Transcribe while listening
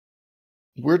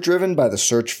We're driven by the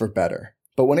search for better.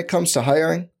 But when it comes to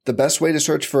hiring, the best way to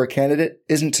search for a candidate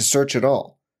isn't to search at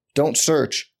all. Don't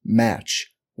search,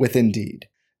 match with Indeed.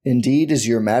 Indeed is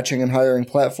your matching and hiring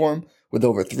platform with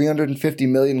over 350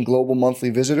 million global monthly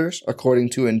visitors, according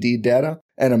to Indeed data,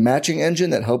 and a matching engine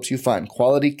that helps you find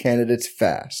quality candidates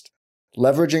fast.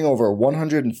 Leveraging over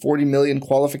 140 million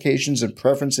qualifications and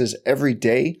preferences every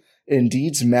day,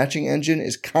 Indeed's matching engine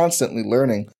is constantly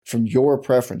learning from your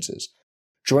preferences.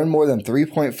 Join more than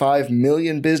 3.5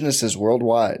 million businesses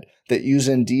worldwide that use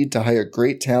Indeed to hire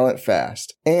great talent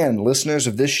fast. And listeners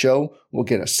of this show will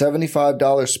get a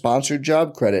 $75 sponsored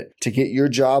job credit to get your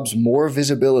jobs more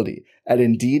visibility at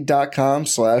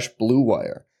Indeed.com/Blue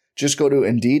Wire. Just go to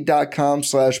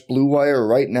Indeed.com/Blue Wire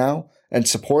right now and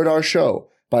support our show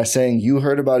by saying you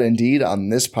heard about Indeed on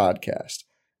this podcast.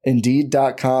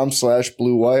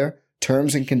 Indeed.com/Blue Wire.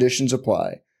 Terms and conditions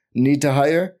apply. Need to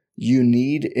hire? You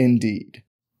need Indeed.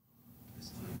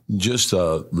 Just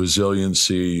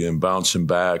resiliency and bouncing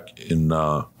back. And,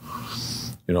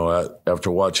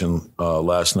 after watching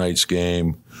last night's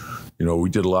game, we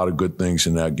did a lot of good things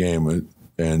in that game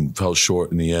and fell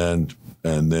short in the end.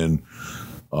 And then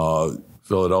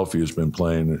Philadelphia has been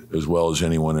playing as well as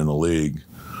anyone in the league.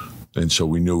 And so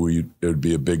we knew it would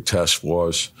be a big test for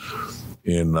us.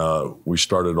 And we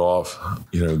started off,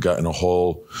 got in a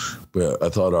hole. But I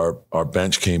thought our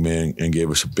bench came in and gave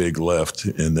us a big lift.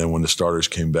 And then when the starters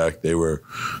came back, they were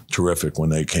terrific when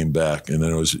they came back. And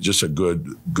then it was just a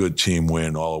good team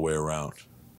win all the way around.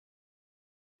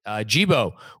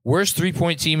 Jibo, worst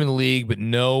 3-point team in the league, but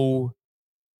no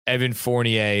Evan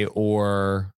Fournier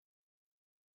or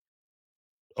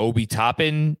Obi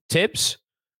Toppin tips.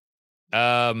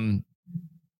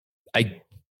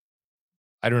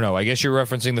 I don't know. I guess you're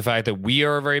referencing the fact that we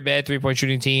are a very bad 3-point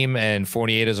shooting team and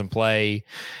Fournier doesn't play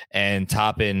and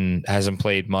Toppin hasn't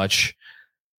played much.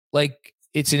 Like,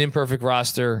 it's an imperfect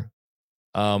roster.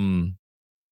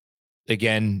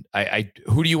 Again, I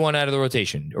who do you want out of the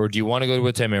rotation? Or do you want to go to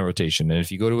a 10-man rotation? And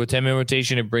if you go to a 10-man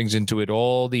rotation, it brings into it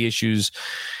all the issues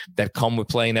that come with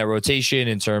playing that rotation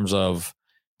in terms of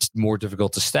it's more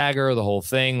difficult to stagger the whole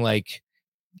thing. Like,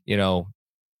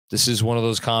 this is one of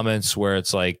those comments where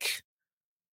it's like,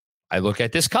 I look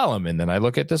at this column and then I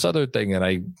look at this other thing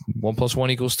and 1 +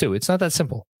 1 = 2. It's not that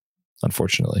simple,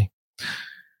 unfortunately.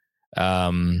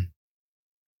 Thanks,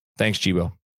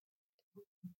 Jibo.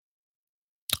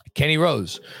 Kenny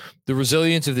Rose, the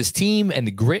resilience of this team and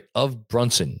the grit of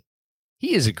Brunson.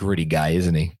 He is a gritty guy,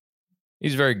 isn't he?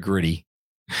 He's very gritty.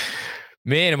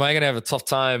 Man, am I going to have a tough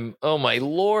time? Oh my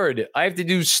Lord. I have to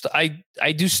do, I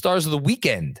do stars of the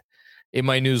weekend in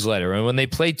my newsletter. And when they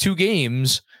play 2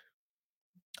 games,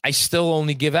 I still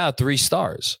only give out 3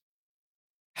 stars.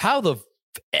 How the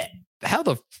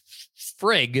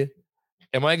frig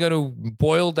am I going to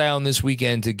boil down this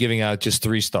weekend to giving out just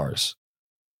 3 stars?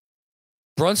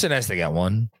 Brunson has to get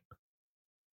 1.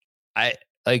 I'm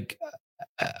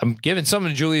giving some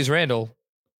to Julius Randle.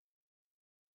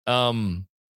 And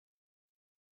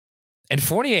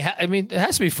Fournier, it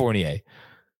has to be Fournier.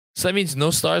 So that means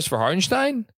no stars for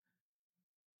Hartenstein?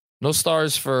 No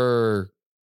stars for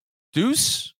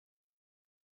Deuce?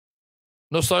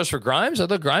 No stars for Grimes? I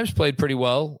thought Grimes played pretty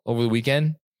well over the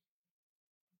weekend.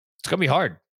 It's going to be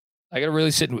hard. I got to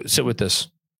really sit with this.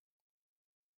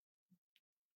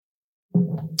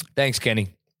 Thanks,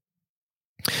 Kenny.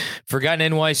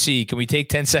 Forgotten NYC. Can we take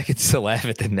 10 seconds to laugh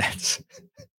at the Nets?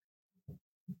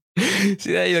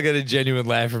 See, that you'll get a genuine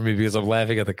laugh from me because I'm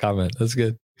laughing at the comment. That's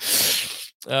good.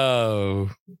 Oh,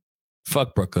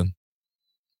 fuck Brooklyn.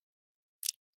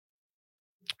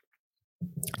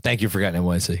 Thank you, Forgotten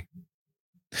NYC.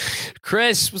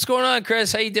 Chris, what's going on,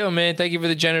 Chris? How you doing, man? Thank you for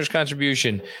the generous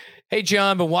contribution. Hey,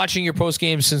 John, been watching your post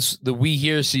game since the We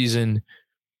Here season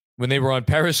when they were on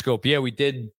Periscope. Yeah, we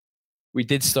did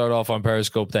start off on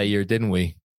Periscope that year, didn't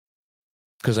we?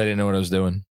 Because I didn't know what I was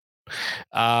doing.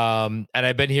 And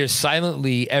I've been here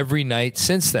silently every night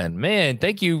since then. Man,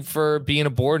 thank you for being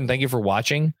aboard and thank you for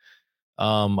watching.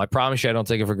 I promise you I don't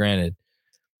take it for granted.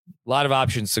 A lot of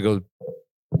options to go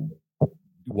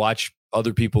watch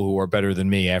other people who are better than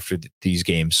me after these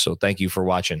games. So thank you for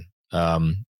watching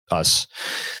us.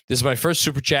 This is my first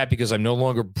super chat because I'm no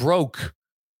longer broke.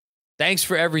 Thanks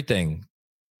for everything.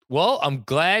 Well, I'm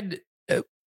glad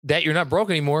that you're not broke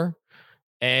anymore.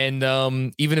 And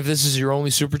even if this is your only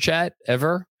super chat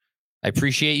ever, I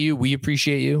appreciate you. We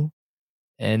appreciate you.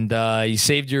 And you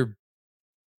saved your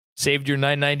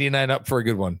 $9.99 up for a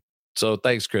good one. So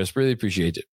thanks, Chris. Really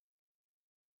appreciate it.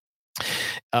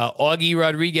 Augie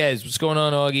Rodriguez. What's going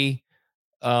on, Augie?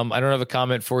 I don't have a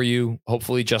comment for you.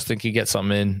 Hopefully Justin can get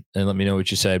something in and let me know what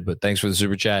you said. But thanks for the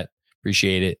super chat.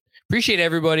 Appreciate it. Appreciate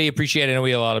everybody. Appreciate it. I know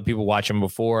we had a lot of people watching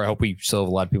before. I hope we still have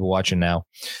a lot of people watching now.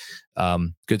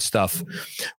 Good stuff.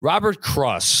 Robert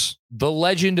Cross, the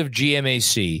legend of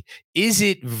GMAC. Is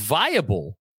it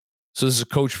viable? So this is a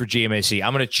coach for GMAC.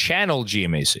 I'm going to channel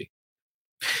GMAC.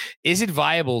 Is it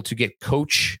viable to get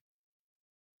Coach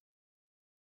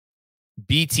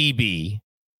BTB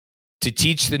to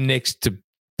teach the Knicks to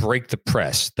break the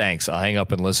press? Thanks. I'll hang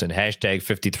up and listen. Hashtag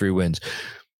 53 wins.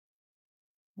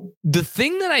 The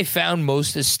thing that I found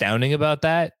most astounding about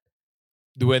that,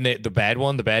 when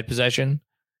the bad possession,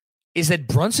 is that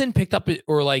Brunson picked up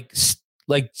or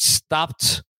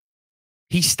stopped.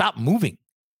 He stopped moving.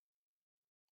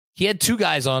 He had two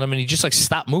guys on him and he just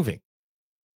stopped moving.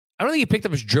 I don't think he picked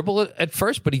up his dribble at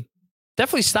first, but he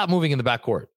definitely stopped moving in the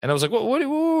backcourt. And I was like, what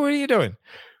are you doing?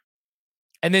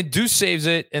 And then Deuce saves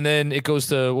it. And then it goes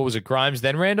to, what was it? Grimes,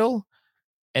 then Randall.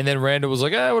 And then Randall was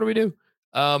like, what do we do?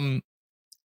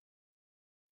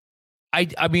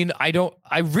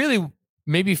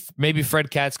 Maybe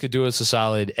Fred Katz could do us a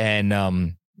solid and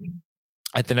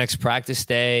at the next practice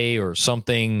day or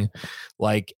something,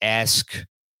 ask,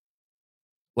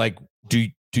 do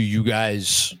you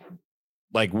guys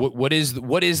what is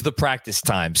the practice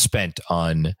time spent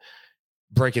on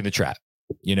breaking the trap?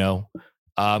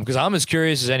 Because I'm as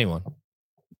curious as anyone.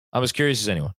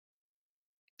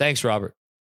 Thanks, Robert.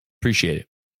 Appreciate it.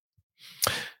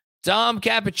 Dom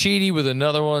Cappuccini with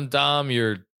another one. Dom,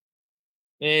 over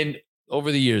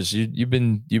the years, you've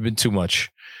been too much.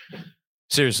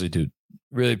 Seriously, dude.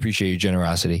 Really appreciate your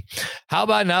generosity. How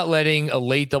about not letting a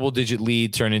late double-digit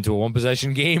lead turn into a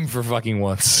one-possession game for fucking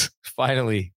once?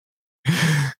 Finally.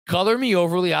 Color me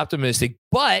overly optimistic,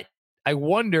 but I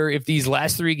wonder if these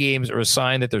last three games are a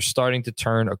sign that they're starting to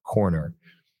turn a corner.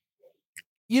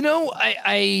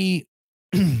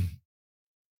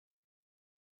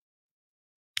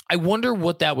 I wonder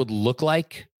what that would look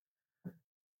like.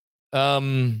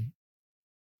 In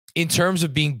terms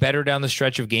of being better down the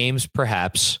stretch of games,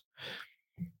 perhaps.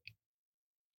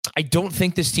 I don't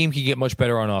think this team can get much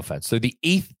better on offense. They're the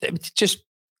 8th. Just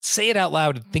say it out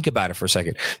loud and think about it for a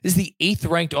second. This is the 8th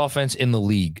ranked offense in the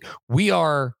league. We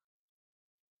are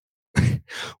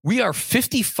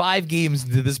 55 games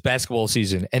into this basketball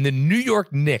season, and the New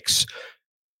York Knicks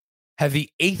have the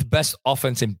 8th best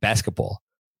offense in basketball.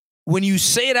 When you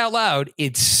say it out loud,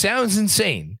 it sounds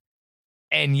insane.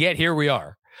 And yet here we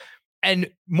are.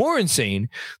 And more insane,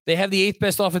 they have the 8th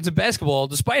best offense in basketball,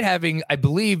 despite having, I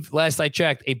believe, last I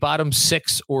checked, a bottom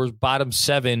 6 or bottom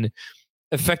 7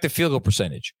 effective field goal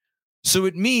percentage. So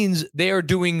it means they are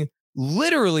doing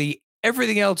literally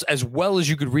everything else as well as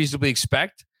you could reasonably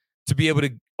expect to be able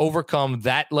to overcome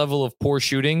that level of poor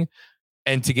shooting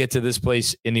and to get to this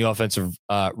place in the offensive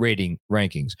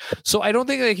rankings. So I don't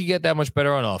think they could get that much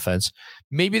better on offense.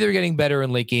 Maybe they're getting better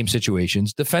in late game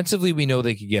situations. Defensively, we know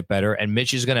they could get better, and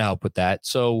Mitch is going to help with that.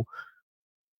 So,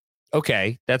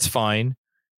 okay, that's fine.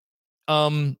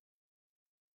 So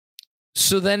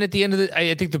then at the end of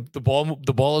I think the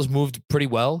ball has moved pretty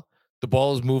well. The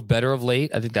ball has moved better of late.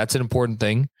 I think that's an important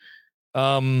thing.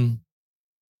 I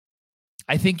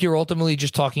think you're ultimately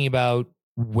just talking about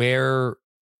where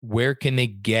can they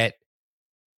get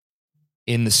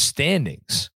in the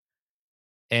standings?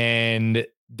 And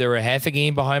they're a half a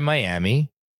game behind Miami.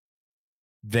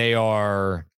 They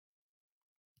are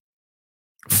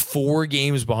 4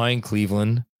 games behind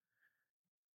Cleveland.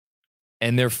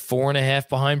 And they're 4.5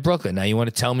 behind Brooklyn. Now, you want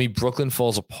to tell me Brooklyn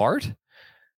falls apart?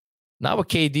 Not with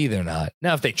KD, they're not.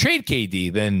 Now, if they trade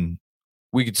KD, then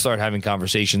we could start having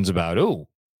conversations about,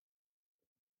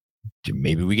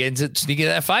 maybe we get into sneaking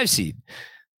that 5 seed.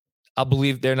 I'll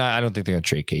believe they're not. I don't think they're going to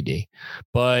trade KD.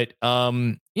 But,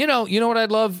 you know what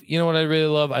I'd love? You know what I'd really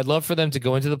love? I'd love for them to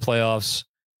go into the playoffs,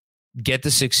 get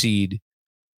the 6 seed,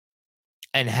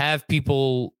 and have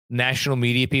people, national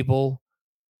media people,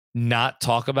 not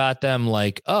talk about them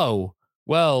like, oh,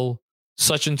 well,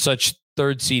 such and such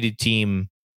 3rd seeded team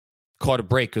caught a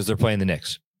break because they're playing the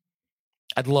Knicks.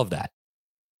 I'd love that.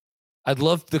 I'd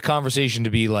love the conversation to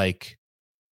be like,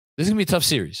 this is going to be a tough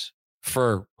series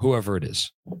for whoever it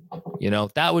is.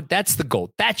 That's the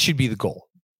goal. That should be the goal.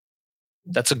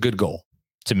 That's a good goal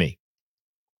to me.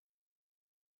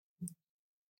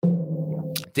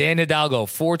 Dan Hidalgo,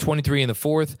 4:23 in the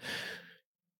 4th.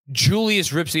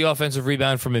 Julius rips the offensive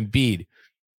rebound from Embiid.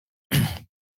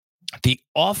 The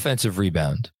offensive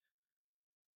rebound.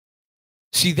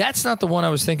 See, that's not the one I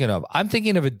was thinking of. I'm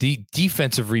thinking of a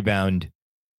defensive rebound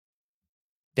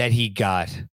that he got.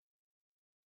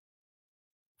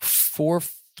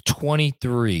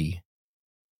 423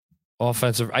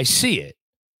 offensive. I see it.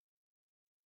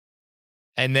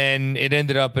 And then it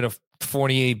ended up in a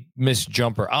Fournier missed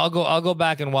jumper. I'll go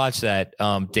back and watch that.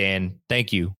 Dan,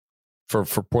 thank you for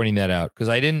pointing that out, because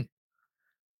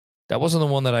that wasn't the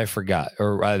one that I forgot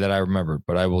or that I remembered,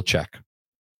 but I will check.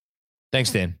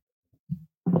 Thanks, Dan.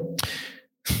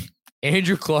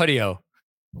 Andrew Claudio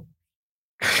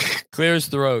clears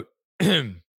throat.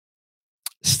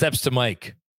 Steps to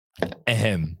mic.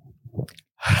 Ahem.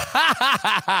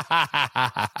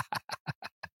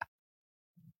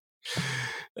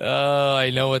 Oh,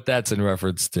 I know what that's in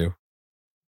reference to.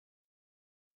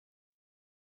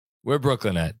 Where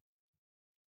Brooklyn at?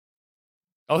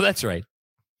 Oh, that's right.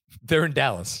 They're in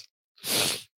Dallas.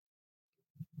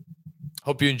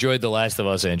 Hope you enjoyed The Last of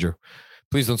Us, Andrew.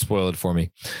 Please don't spoil it for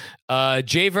me.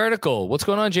 Jay Vertical. What's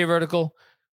going on, Jay Vertical?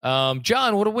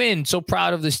 John, what a win. So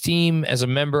proud of this team as a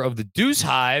member of the Deuce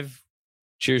Hive.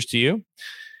 Cheers to you.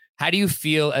 How do you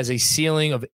feel as a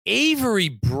ceiling of Avery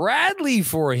Bradley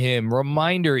for him?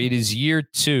 Reminder, it is year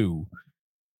 2.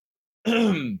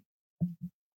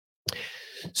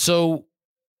 So,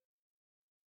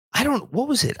 what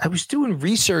was it? I was doing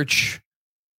research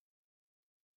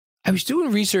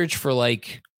for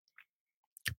like,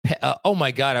 oh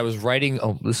my God, I was writing.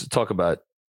 Oh, let's talk about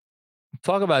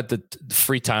the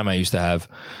free time I used to have.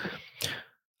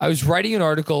 I was writing an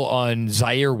article on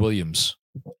Zaire Williams,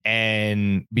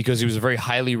 and because he was a very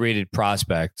highly rated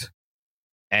prospect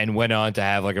and went on to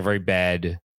have like a very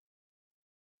bad,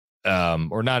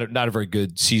 or not a very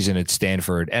good season at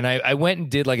Stanford. And I went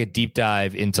and did like a deep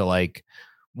dive into like,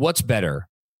 what's better?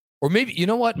 Or maybe, you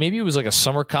know what? Maybe it was like a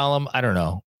summer column. I don't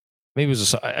know. Maybe it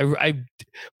was but I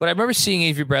remember seeing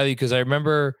Avery Bradley because I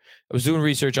remember I was doing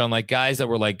research on like guys that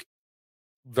were like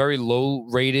very low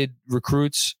rated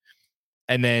recruits,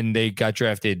 and then they got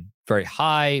drafted very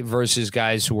high versus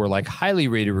guys who were like highly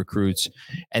rated recruits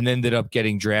and ended up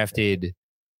getting drafted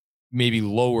maybe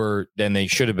lower than they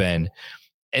should have been.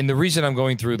 And the reason I'm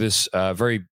going through this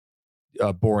very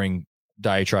boring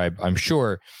diatribe, I'm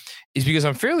sure, is because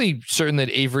I'm fairly certain that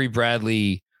Avery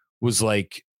Bradley was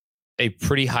like a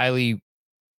pretty highly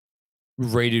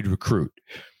rated recruit,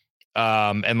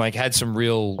 and like had some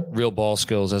real ball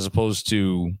skills, as opposed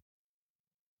to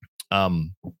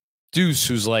Deuce,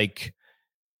 who's like,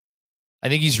 I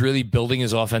think he's really building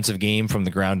his offensive game from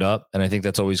the ground up. And I think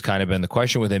that's always kind of been the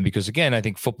question with him, because again, I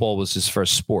think football was his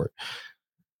first sport.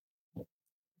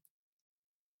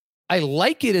 I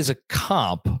like it as a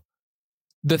comp.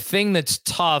 The thing that's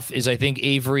tough is I think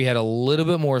Avery had a little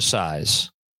bit more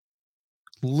size.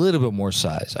 And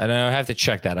I have to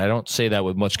check that. I don't say that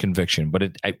with much conviction,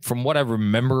 but from what I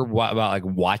remember about like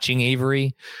watching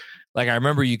Avery, like I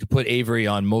remember you could put Avery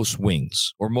on most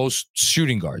wings or most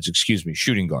shooting guards.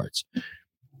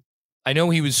 I know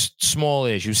he was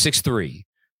smallish. He was 6'3".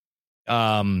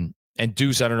 And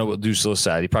Deuce, I don't know what Deuce lists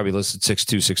at. He probably listed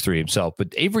 6'2", 6'3" himself,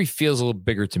 but Avery feels a little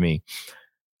bigger to me.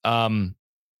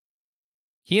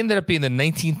 He ended up being the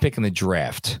 19th pick in the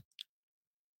draft.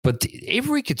 But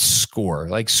Avery could score.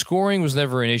 Like, scoring was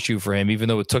never an issue for him, even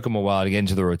though it took him a while to get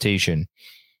into the rotation.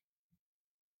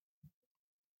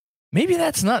 Maybe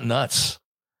that's not nuts.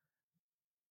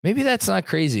 Maybe that's not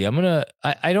crazy.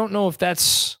 I don't know if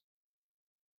that's,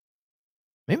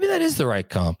 maybe that is the right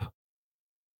comp.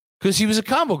 Because he was a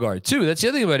combo guard too. That's the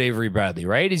other thing about Avery Bradley,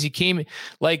 right? Is he came,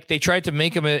 like, they tried to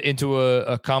make him into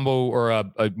a combo or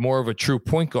a more of a true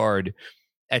point guard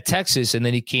at Texas, and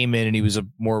then he came in and he was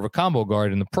more of a combo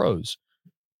guard in the pros.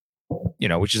 You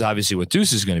know, which is obviously what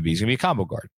Deuce is going to be. He's going to be a combo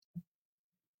guard.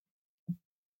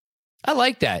 I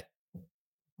like that.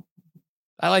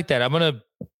 I'm gonna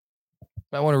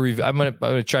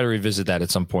try to revisit that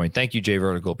at some point. Thank you, Jay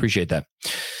Vertical. Appreciate that.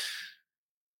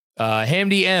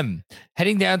 Hamdi M,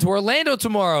 heading down to Orlando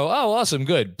tomorrow. Oh, awesome.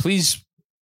 Good. Please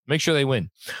make sure they win.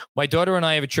 My daughter and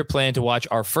I have a trip planned to watch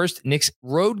our first Knicks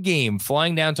road game,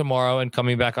 flying down tomorrow and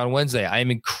coming back on Wednesday. I am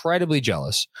incredibly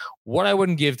jealous. What I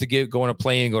wouldn't give to go on a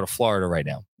plane and go to Florida right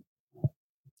now.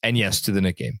 And yes, to the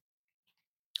Knicks game.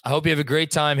 I hope you have a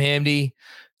great time, Hamdi.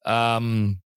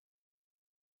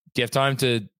 Do you have time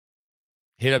to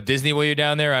hit up Disney while you're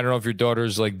down there? I don't know if your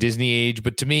daughter's like Disney age,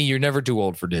 but to me, you're never too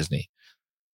old for Disney.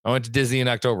 I went to Disney in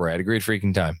October. I had a great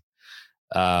freaking time.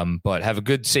 But have a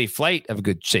good, safe flight. Have a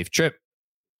good, safe trip.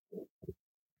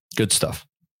 Good stuff.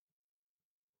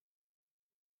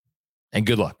 And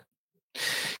good luck.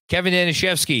 Kevin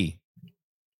Danishevsky.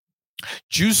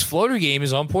 Juice floater game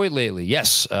is on point lately.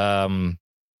 Yes. I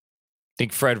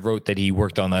think Fred wrote that he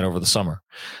worked on that over the summer.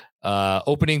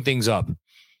 Opening things up.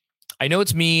 I know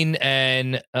it's mean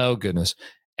and, oh goodness,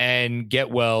 and get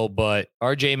well, but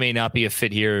RJ may not be a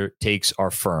fit here. Takes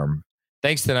are firm.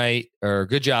 Thanks tonight, or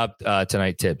good job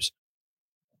tonight, Tibbs.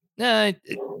 I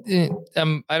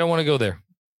don't want to go there.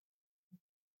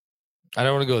 I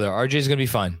don't want to go there. RJ's going to be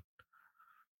fine.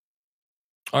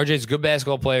 RJ's a good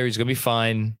basketball player. He's going to be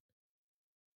fine.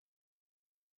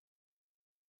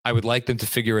 I would like them to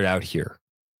figure it out here.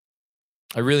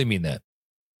 I really mean that.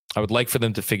 I would like for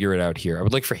them to figure it out here. I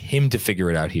would like for him to figure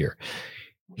it out here.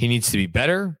 He needs to be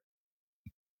better.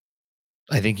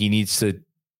 I think he needs to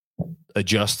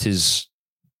adjust his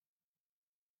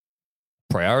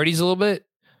priorities a little bit.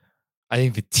 I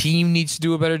think the team needs to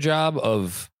do a better job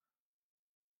of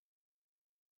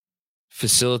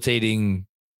facilitating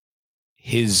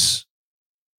his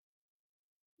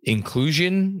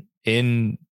inclusion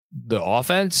in the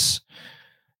offense.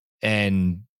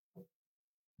 And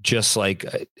just like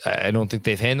I don't think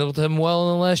they've handled him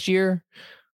well in the last year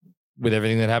with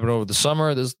everything that happened over the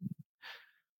summer. There's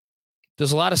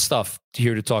a lot of stuff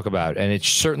here to talk about, and it's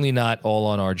certainly not all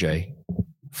on RJ.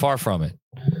 Far from it.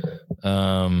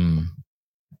 I'm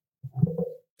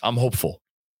hopeful.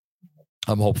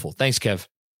 Thanks, Kev.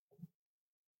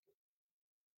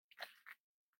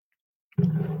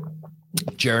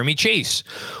 Jeremy Chase.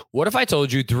 What if I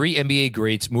told you 3 NBA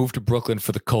greats moved to Brooklyn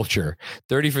for the culture?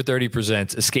 30 for 30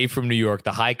 presents Escape from New York,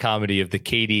 the high comedy of the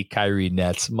KD Kyrie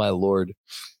Nets. My Lord.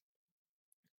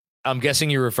 I'm guessing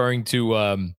you're referring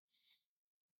to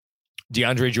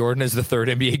DeAndre Jordan as the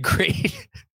 3rd NBA great.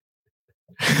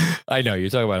 I know you're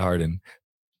talking about Harden.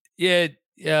 Yeah.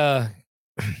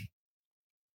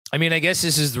 I mean, I guess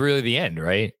this is really the end,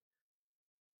 right?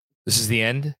 This is the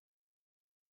end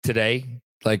today.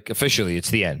 Like, officially, it's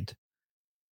the end.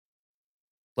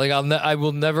 Like, I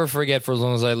will never forget for as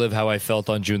long as I live how I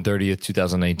felt on June 30th,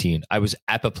 2019. I was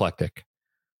apoplectic.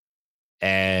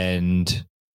 And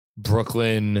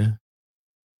Brooklyn,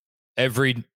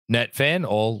 every Net fan,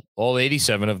 all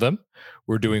 87 of them,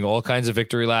 were doing all kinds of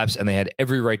victory laps, and they had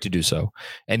every right to do so.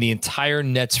 And the entire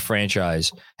Nets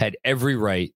franchise had every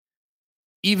right,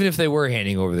 even if they were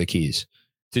handing over the keys,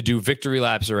 to do victory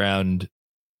laps around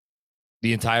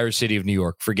the entire city of New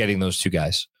York, forgetting those 2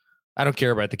 guys. I don't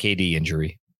care about the KD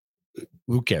injury.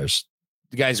 Who cares?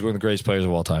 The guys are one of the greatest players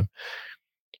of all time.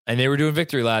 And they were doing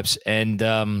victory laps. And,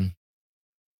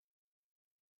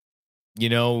 you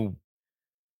know,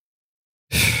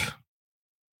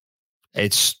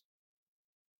 it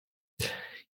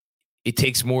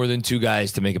takes more than 2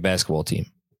 guys to make a basketball team.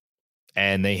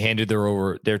 And they handed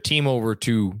their team over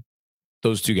to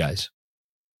those 2 guys.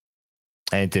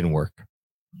 And it didn't work.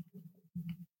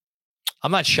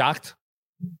 I'm not shocked.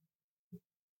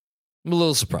 I'm a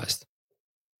little surprised.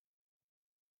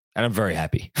 And I'm very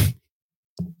happy.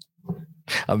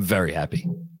 I'm very happy.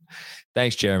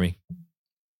 Thanks, Jeremy.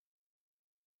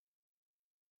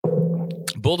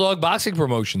 Bulldog Boxing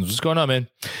Promotions. What's going on, man?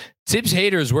 Tibbs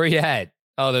haters, where you at?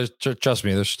 Oh, trust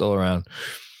me, they're still around.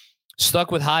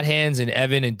 Stuck with hot hands in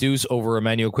Evan and Deuce over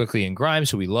Emmanuel Quickly and Grimes,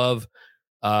 who we love.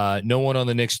 No one on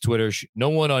Knicks Twitter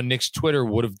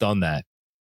would have done that.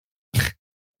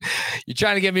 You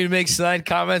trying to get me to make snide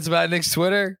comments about Knicks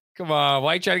Twitter? Come on,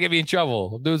 why are you trying to get me in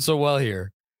trouble? I'm doing so well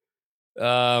here.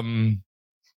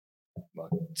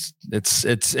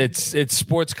 It's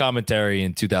sports commentary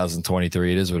in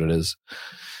 2023. It is what it is.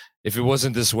 If it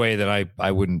wasn't this way, then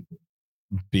I wouldn't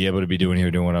be able to be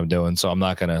doing what I'm doing. So I'm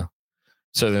not gonna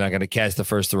cast the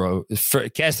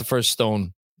first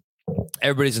stone.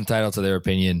 Everybody's entitled to their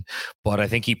opinion, but I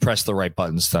think he pressed the right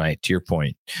buttons tonight, to your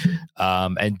point.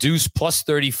 And Deuce plus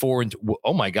 34. And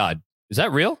oh my God, is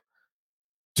that real?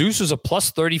 Deuce was a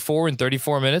plus 34 in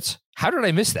 34 minutes. How did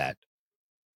I miss that?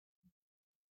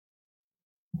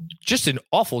 Just an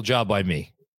awful job by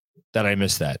me that I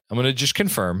missed that. I'm going to just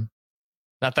confirm.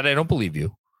 Not that I don't believe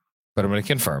you, but I'm going to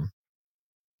confirm.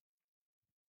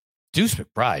 Deuce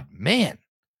McBride, man.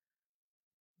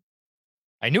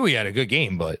 I knew he had a good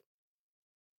game, but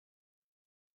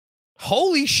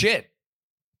holy shit.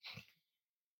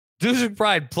 Deuce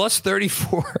McBride plus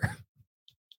 34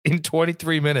 in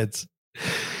 23 minutes.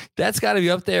 That's got to be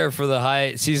up there for the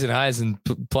high season highs and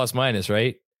plus minus,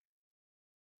 right?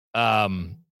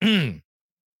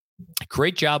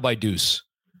 Great job by Deuce.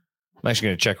 I'm actually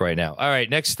going to check right now. All right,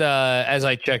 next, as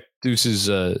I check Deuce's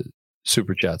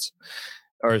super chats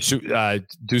or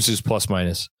Deuce's plus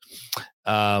minus.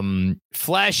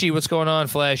 Flashy, what's going on,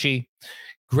 Flashy?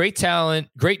 Great talent,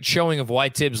 great showing of why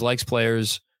Tibbs likes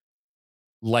players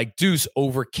like Deuce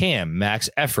over Cam. Max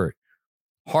effort.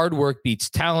 Hard work beats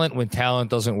talent when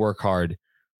talent doesn't work hard.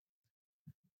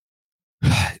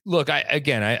 Look,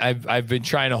 I've been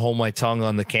trying to hold my tongue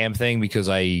on the Cam thing because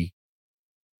I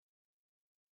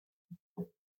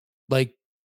like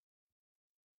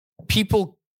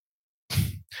people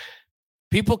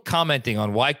commenting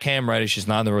on why Cam Reddish is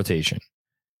not in the rotation.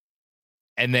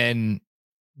 And then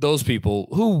those people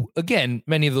who, again,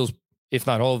 many of those if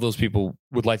not all of those people,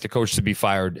 would like the coach to be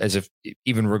fired, as if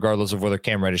even regardless of whether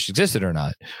Cam Reddish existed or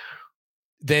not,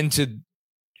 then to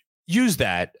use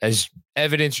that as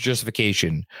evidence or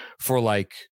justification for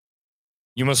like,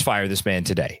 you must fire this man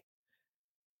today.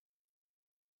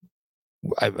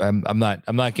 I'm not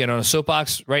getting on a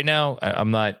soapbox right now.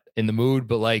 I'm not in the mood,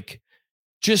 but like,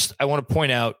 just, I want to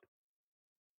point out,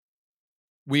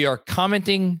 we are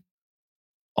commenting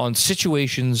on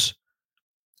situations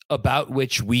about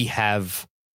which we have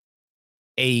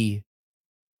a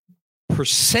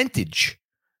percentage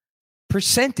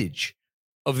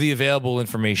of the available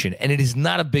information. And it is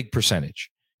not a big percentage.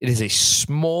 It is a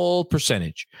small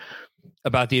percentage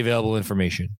about the available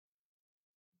information.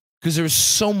 Because there's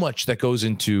so much that goes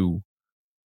into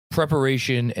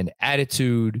preparation and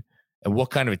attitude and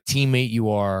what kind of a teammate you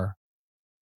are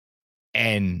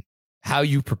and how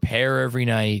you prepare every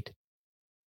night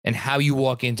and how you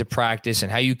walk into practice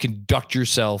and how you conduct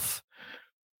yourself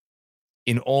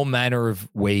in all manner of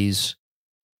ways.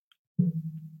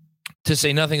 To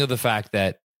say nothing of the fact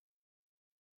that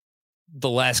the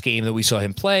last game that we saw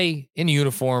him play in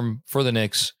uniform for the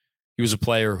Knicks, he was a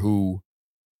player who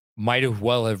might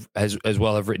have as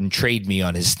well have written "trade me"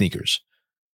 on his sneakers.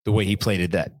 The way he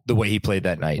played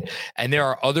that night. And there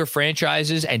are other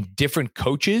franchises and different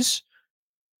coaches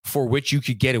for which you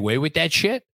could get away with that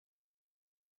shit.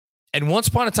 And once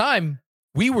upon a time,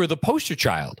 we were the poster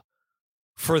child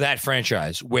for that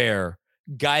franchise where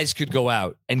guys could go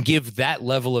out and give that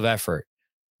level of effort.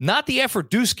 Not the effort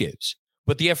Deuce gives,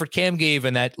 but the effort Cam gave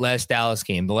in that last Dallas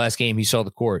game, the last game he saw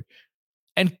the court.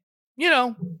 And,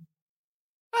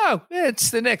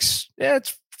 it's the Knicks. Yeah,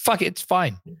 it's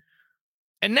fine.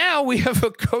 And now we have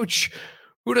a coach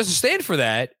who doesn't stand for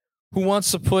that, who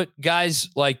wants to put guys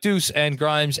like Deuce and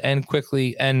Grimes and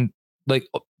Quickly and like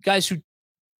guys who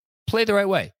play the right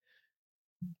way.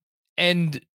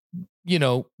 And,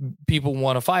 people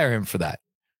want to fire him for that.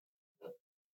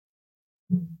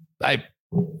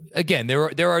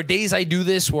 There are days I do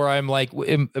this where I'm like,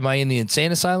 am I in the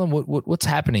insane asylum? What's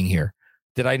happening here?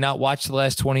 Did I not watch the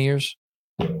last 20 years?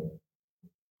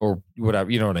 Or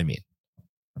whatever, you know what I mean?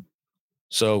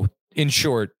 So, in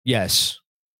short, yes.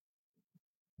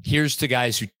 Here's to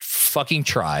guys who fucking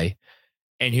try,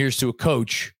 and here's to a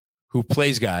coach who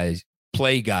play guys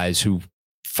who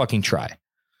fucking try.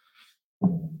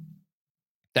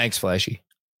 Thanks, Flashy.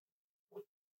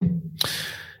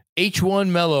 H1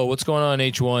 Mello, what's going on,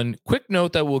 H1? Quick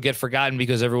note that will get forgotten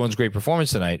because everyone's great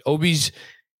performance tonight. Obi's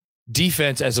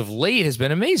defense as of late has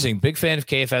been amazing. Big fan of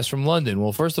KFS from London.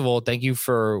 Well, first of all, thank you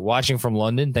for watching from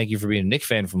London. Thank you for being a Knicks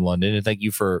fan from London. And thank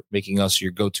you for making us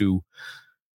your go-to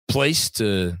place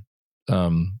to,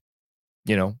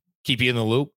 keep you in the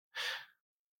loop.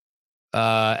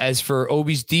 As for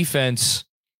Obi's defense,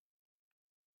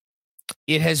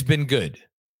 it has been good,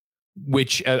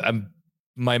 which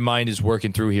my mind is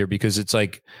working through here because it's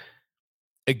like,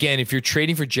 again, if you're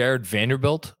trading for Jared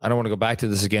Vanderbilt, I don't want to go back to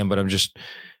this again, but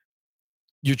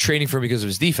you're trading for him because of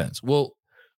his defense. Well,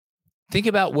 think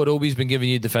about what Obi's been giving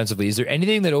you defensively. Is there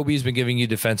anything that Obi's been giving you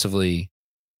defensively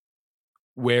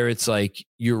where it's like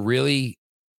you're really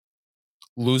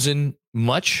losing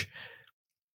much?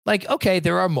 Like, okay,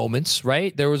 there are moments,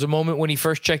 right? There was a moment when he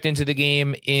first checked into the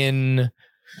game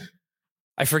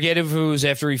I forget if it was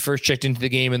after he first checked into the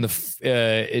game in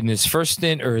his first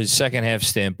stint or his second half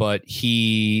stint, but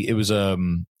it was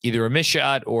either a missed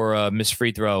shot or a missed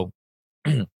free throw.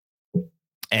 And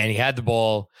he had the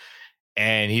ball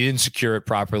and he didn't secure it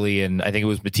properly. And I think it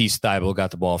was Matisse Thybulle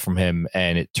got the ball from him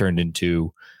and it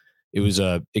continued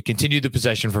the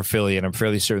possession for Philly. And I'm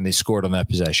fairly certain they scored on that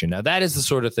possession. Now that is the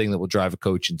sort of thing that will drive a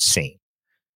coach insane,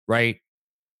 right?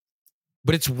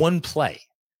 But it's one play.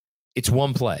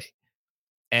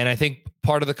 And I think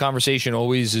part of the conversation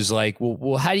always is like,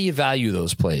 well, how do you value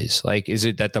those plays? Like, is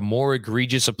it that the more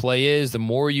egregious a play is, the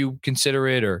more you consider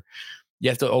it, or you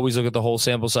have to always look at the whole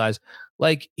sample size?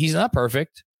 Like, he's not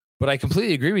perfect, but I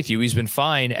completely agree with you. He's been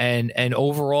fine. And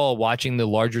overall, watching the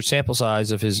larger sample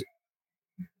size of his,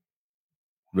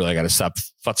 really, I got to stop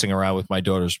futzing around with my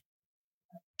daughter's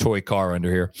toy car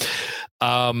under here.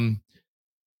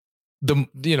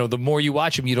 The more you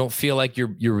watch him, you don't feel like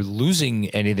you're losing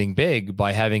anything big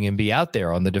by having him be out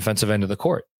there on the defensive end of the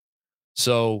court.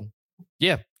 So,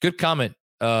 yeah, good comment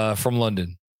from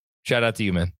London. Shout out to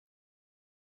you, man.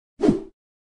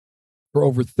 For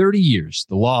over 30 years,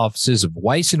 the law offices of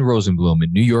Weiss and Rosenblum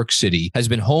in New York City has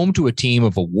been home to a team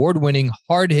of award-winning,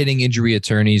 hard-hitting injury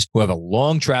attorneys who have a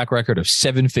long track record of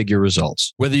seven-figure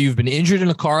results. Whether you've been injured in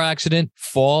a car accident,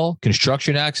 fall,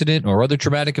 construction accident, or other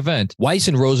traumatic event, Weiss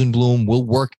and Rosenblum will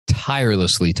work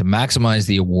tirelessly to maximize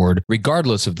the award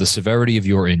regardless of the severity of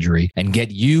your injury and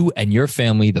get you and your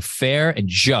family the fair and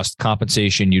just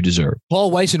compensation you deserve.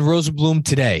 Call Weiss and Rosenblum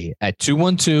today at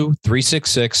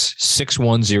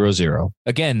 212-366-6100.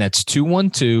 Again, that's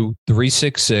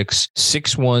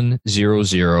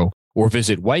 212-366-6100. Or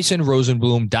visit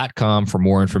weissandrosenblum.com for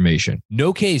more information.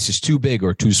 No case is too big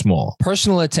or too small.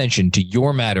 Personal attention to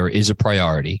your matter is a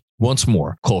priority. Once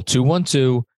more, call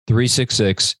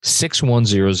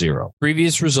 212-366-6100.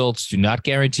 Previous results do not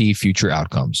guarantee future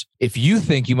outcomes. If you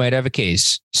think you might have a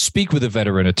case, speak with a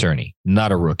veteran attorney,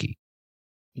 not a rookie.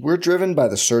 We're driven by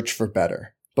the search for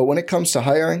better. But when it comes to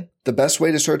hiring, the best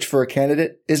way to search for a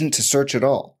candidate isn't to search at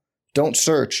all. Don't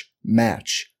search,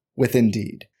 match with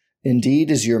Indeed. Indeed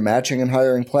is your matching and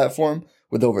hiring platform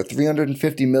with over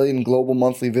 350 million global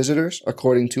monthly visitors,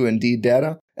 according to Indeed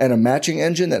data, and a matching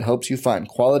engine that helps you find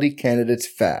quality candidates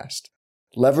fast.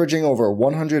 Leveraging over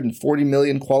 140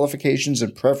 million qualifications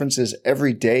and preferences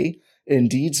every day,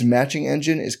 Indeed's matching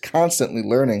engine is constantly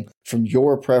learning from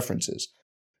your preferences.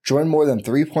 Join more than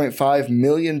 3.5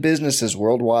 million businesses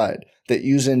worldwide that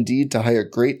use Indeed to hire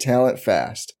great talent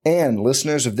fast. And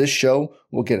listeners of this show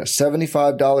will get a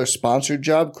 $75 sponsored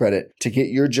job credit to get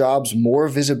your jobs more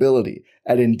visibility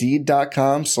at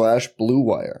Indeed.com/Blue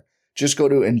Wire. Just go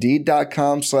to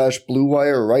Indeed.com/Blue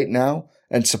Wire right now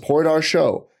and support our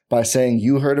show by saying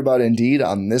you heard about Indeed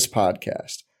on this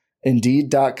podcast.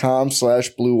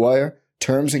 Indeed.com/Blue Wire.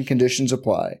 Terms and conditions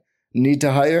apply. Need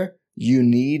to hire? You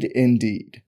need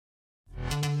Indeed.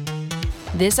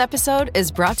 This episode is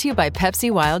brought to you by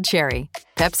Pepsi Wild Cherry.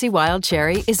 Pepsi Wild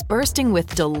Cherry is bursting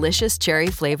with delicious cherry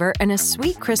flavor and a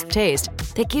sweet, crisp taste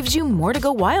that gives you more to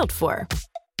go wild for.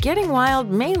 Getting wild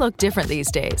may look different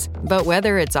these days, but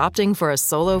whether it's opting for a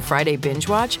solo Friday binge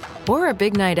watch or a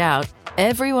big night out,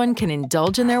 everyone can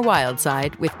indulge in their wild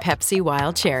side with Pepsi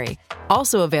Wild Cherry.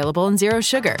 Also available in Zero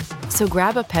Sugar. So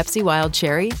grab a Pepsi Wild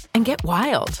Cherry and get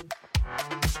wild.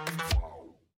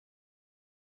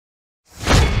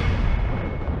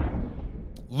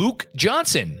 Luke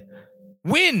Johnson,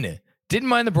 win. Didn't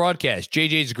mind the broadcast.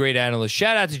 JJ's a great analyst.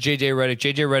 Shout out to JJ Redick.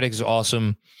 JJ Redick is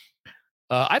awesome.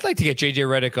 I'd like to get JJ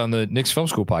Redick on the Knicks Film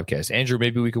School podcast. Andrew,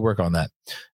 maybe we could work on that.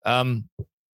 I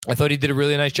thought he did a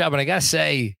really nice job. And I gotta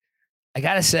say,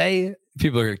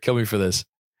 people are gonna kill me for this.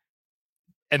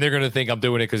 And they're gonna think I'm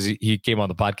doing it because he came on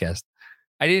the podcast.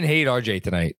 I didn't hate RJ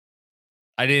tonight.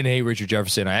 I didn't hate Richard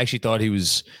Jefferson. I actually thought he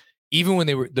was, even when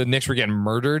the Knicks were getting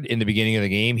murdered in the beginning of the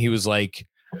game, he was like,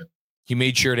 he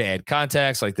made sure to add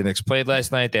context, like the Knicks played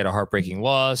last night. They had a heartbreaking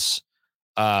loss.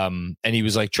 And he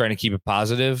was like trying to keep it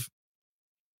positive.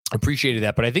 Appreciated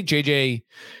that. But I think JJ,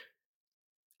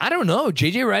 I don't know.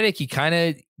 JJ Redick, he kind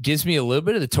of gives me a little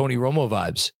bit of the Tony Romo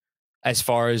vibes as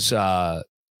far as a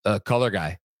color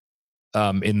guy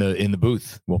in the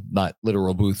booth. Well, not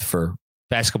literal booth for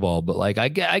basketball, but like I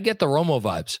get the Romo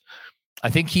vibes. I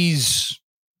think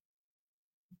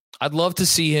I'd love to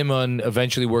see him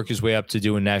eventually work his way up to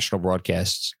doing national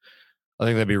broadcasts. I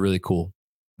think that'd be really cool.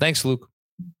 Thanks, Luke.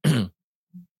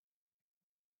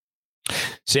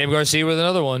 Sam Garcia with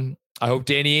another one. I hope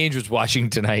Danny Ainge was watching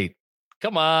tonight.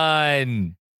 Come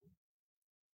on.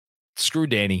 Screw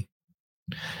Danny.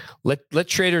 Let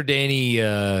Trader Danny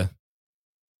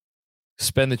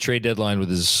spend the trade deadline with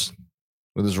his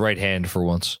right hand for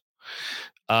once.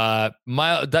 Deuce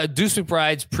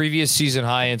McBride's previous season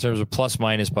high in terms of plus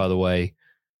minus, by the way,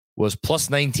 was plus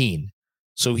 19.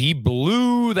 So he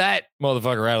blew that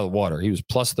motherfucker out of the water. He was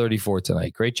plus 34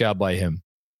 tonight. Great job by him.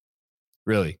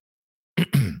 Really.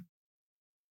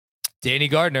 Danny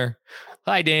Gardner.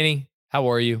 Hi, Danny. How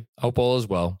are you? Hope all is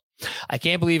well. I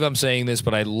can't believe I'm saying this,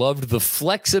 but I loved the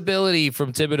flexibility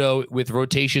from Thibodeau with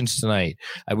rotations tonight.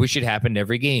 I wish it happened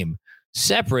every game.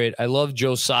 Separate, I love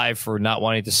Joe Tsai for not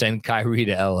wanting to send Kyrie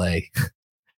to LA.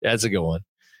 That's a good one.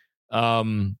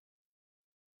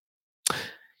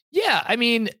 Yeah, I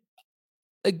mean,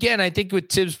 again, I think with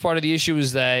Tibbs, part of the issue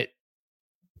is that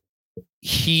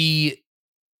he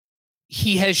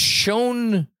has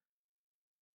shown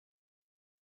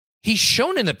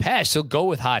in the past he'll go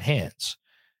with hot hands.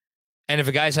 And if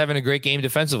a guy's having a great game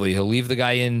defensively, he'll leave the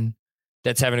guy in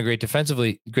that's having a great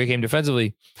game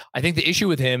defensively. I think the issue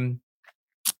with him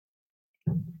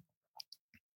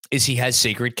is he has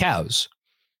sacred cows.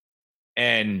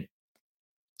 And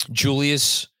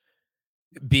Julius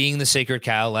being the sacred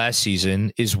cow last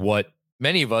season is what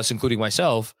many of us, including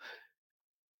myself,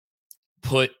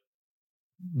 put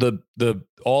the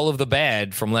all of the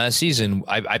bad from last season.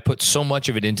 I put so much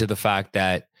of it into the fact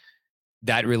that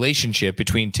relationship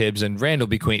between Tibbs and Randall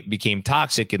became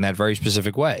toxic in that very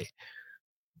specific way.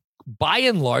 By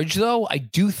and large, though, I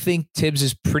do think Tibbs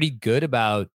is pretty good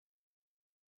about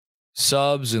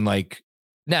subs and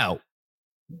now.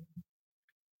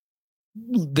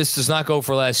 This does not go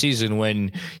for last season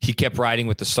when he kept riding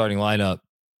with the starting lineup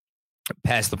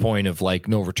past the point of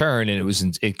no return,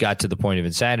 and it got to the point of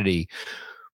insanity.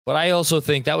 But I also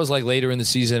think that was later in the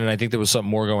season, and I think there was something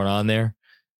more going on there,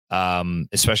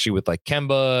 especially with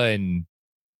Kemba, and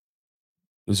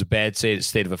it was a bad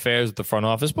state of affairs with the front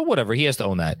office. But whatever, he has to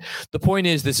own that. The point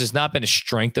is, this has not been a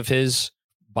strength of his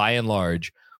by and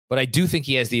large, but I do think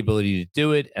he has the ability to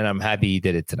do it, and I'm happy he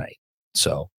did it tonight.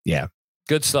 So yeah.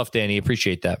 Good stuff, Danny.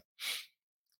 Appreciate that.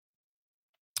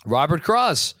 Robert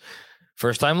Cross.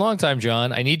 First time, long time,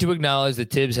 John. I need to acknowledge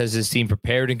that Tibbs has his team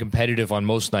prepared and competitive on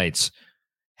most nights.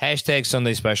 Hashtag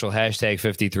Sunday special. Hashtag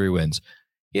 53 wins.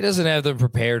 He doesn't have them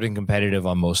prepared and competitive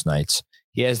on most nights.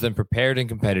 He has them prepared and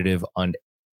competitive on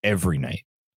every night.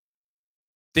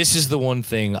 This is the one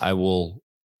thing I will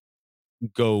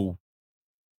go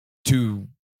to.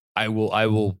 I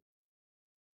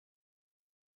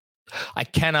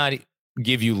cannot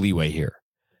give you leeway here.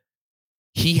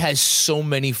 He has so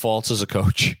many faults as a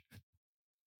coach.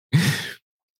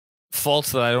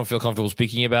 Faults that I don't feel comfortable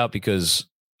speaking about because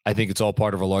I think it's all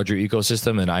part of a larger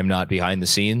ecosystem and I'm not behind the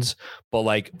scenes.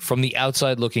 But from the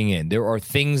outside looking in, there are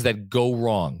things that go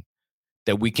wrong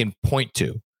that we can point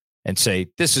to and say,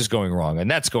 this is going wrong and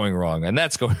that's going wrong and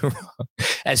that's going wrong,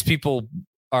 as people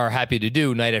are happy to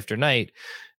do night after night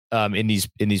in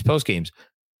these post games.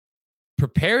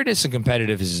 Preparedness and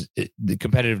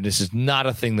competitiveness is not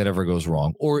a thing that ever goes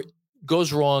wrong, or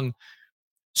goes wrong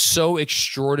so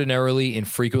extraordinarily and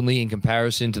frequently in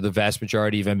comparison to the vast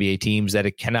majority of NBA teams that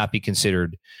it cannot be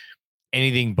considered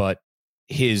anything but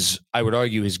I would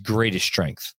argue, his greatest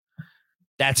strength.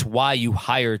 That's why you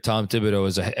hire Tom Thibodeau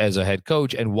as a head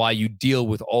coach, and why you deal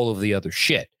with all of the other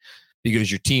shit,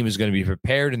 because your team is going to be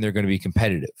prepared and they're going to be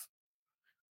competitive.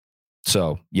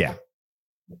 So yeah.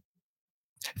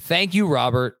 Thank you,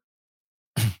 Robert.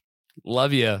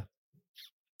 Love you.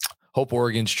 Hope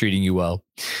Oregon's treating you well.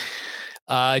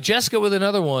 Jessica with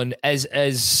another one. As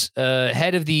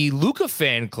head of the Luka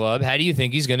fan club, how do you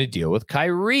think he's going to deal with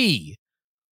Kyrie?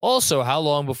 Also, how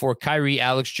long before Kyrie,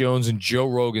 Alex Jones, and Joe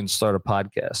Rogan start a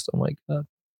podcast? Oh my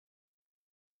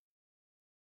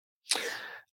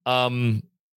God.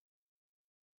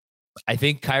 I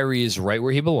think Kyrie is right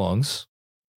where he belongs.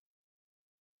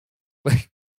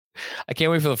 I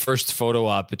can't wait for the first photo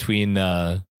op between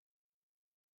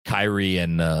Kyrie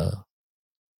and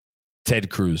Ted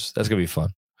Cruz. That's going to be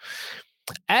fun.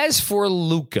 As for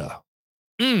Luka,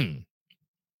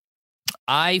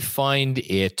 I find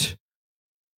it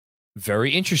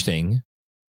very interesting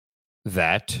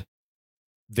that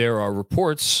there are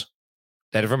reports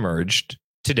that have emerged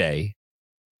today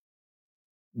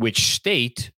which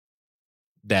state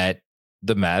that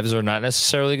the Mavs are not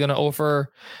necessarily going to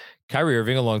offer Kyrie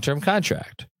Irving a long-term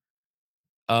contract,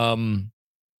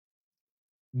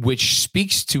 which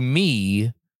speaks to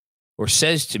me, or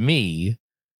says to me,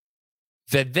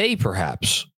 that they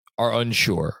perhaps are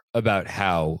unsure about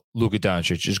how Luka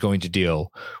Doncic is going to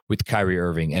deal with Kyrie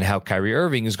Irving and how Kyrie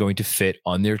Irving is going to fit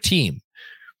on their team.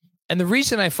 And the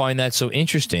reason I find that so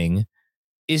interesting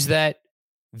is that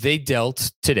they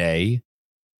dealt today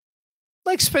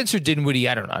Spencer Dinwiddie.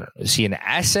 I don't know. Is he an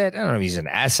asset? I don't know if he's an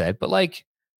asset, but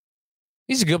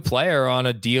he's a good player on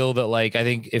a deal that I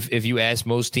think if you ask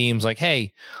most teams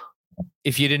hey,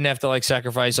 if you didn't have to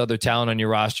sacrifice other talent on your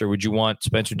roster, would you want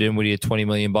Spencer Dinwiddie at $20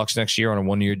 million next year on a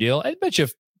 1-year deal? I bet you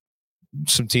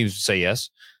some teams would say yes.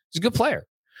 He's a good player.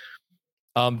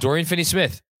 Dorian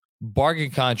Finney-Smith,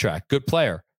 bargain contract, good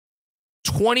player.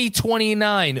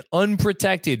 2029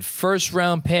 unprotected first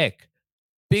round pick.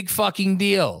 Big fucking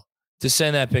deal to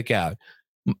send that pick out,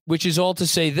 which is all to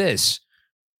say this.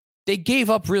 They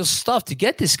gave up real stuff to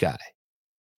get this guy.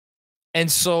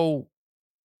 And so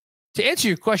to answer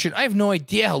your question, I have no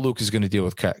idea how Luke is going to deal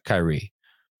with Kyrie,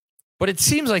 but it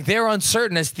seems like they're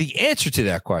uncertain as to the answer to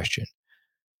that question.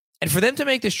 And for them to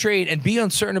make this trade and be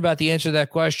uncertain about the answer to that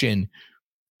question,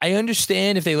 I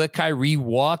understand if they let Kyrie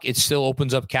walk, it still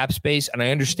opens up cap space. And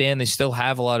I understand they still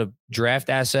have a lot of draft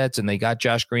assets and they got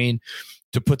Josh Green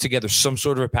to put together some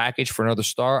sort of a package for another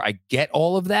star. I get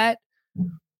all of that.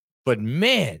 But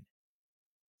man,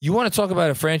 you want to talk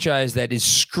about a franchise that is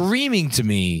screaming to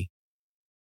me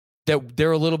that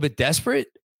they're a little bit desperate?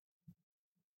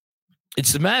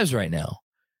 It's the Mavs right now.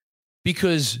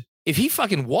 Because if he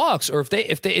fucking walks, or if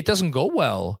it doesn't go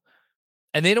well,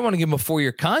 and they don't want to give him a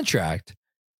 4-year contract,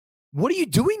 what are you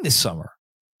doing this summer?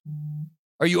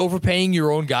 Are you overpaying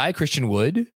your own guy, Christian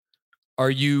Wood? Are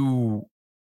you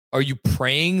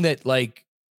praying that like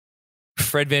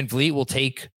Fred VanVleet will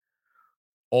take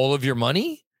all of your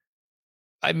money?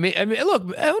 I mean,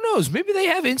 look, who knows? Maybe they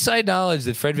have inside knowledge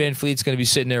that Fred VanVleet's going to be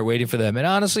sitting there waiting for them. And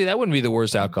honestly, that wouldn't be the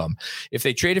worst outcome. If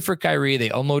they traded for Kyrie,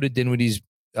 they unloaded Dinwiddie's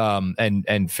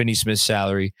and Finney Smith's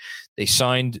salary. They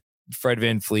signed Fred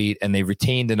VanVleet, and they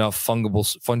retained enough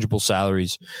fungible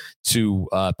salaries to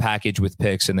package with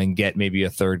picks and then get maybe a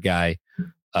third guy.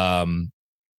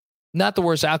 Not the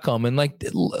worst outcome. And like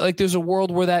there's a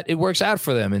world where that it works out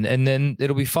for them, and then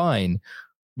it'll be fine,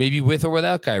 maybe with or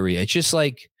without Kyrie. It's just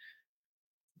like,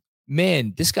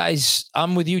 man, this guy's,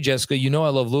 I'm with you, Jessica. You know I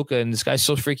love Luka, and this guy's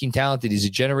so freaking talented. He's a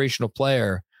generational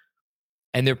player,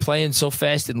 and they're playing so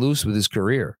fast and loose with his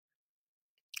career.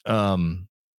 And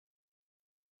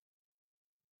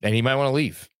he might want to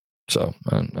leave. So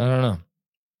I don't know.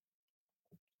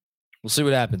 We'll see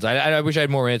what happens. I wish I had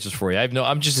more answers for you.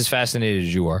 I'm just as fascinated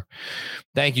as you are.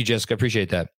 Thank you, Jessica. Appreciate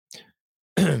that.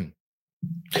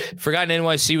 Forgotten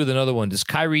NYC with another one. Does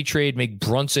Kyrie trade make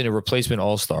Brunson a replacement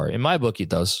all-star? In my book, it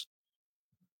does.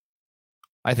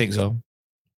 I think so.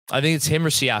 I think it's him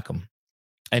or Siakam.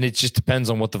 And it just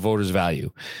depends on what the voters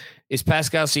value. Is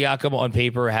Pascal Siakam on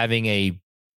paper having a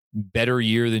better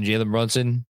year than Jalen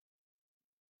Brunson?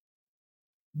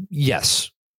 Yes.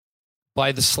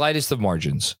 By the slightest of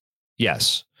margins.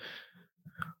 Yes.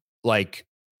 Like,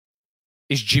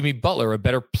 is Jimmy Butler a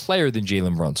better player than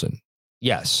Jalen Brunson?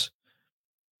 Yes.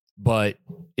 But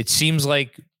it seems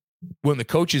like when the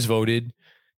coaches voted,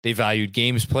 they valued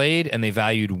games played and they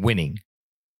valued winning.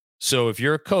 So if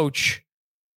you're a coach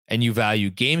and you value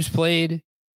games played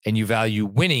and you value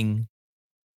winning,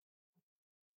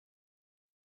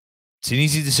 it's an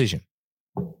easy decision.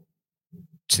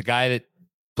 It's the guy that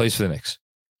plays for the Knicks.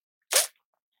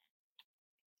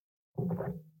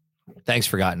 Thanks,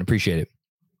 Forgotten. Appreciate it.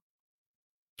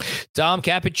 Dom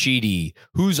Cappuccini,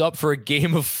 who's up for a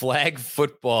game of flag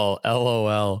football?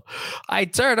 LOL. I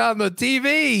turn on the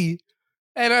TV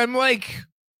and I'm like,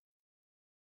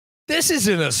 this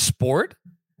isn't a sport.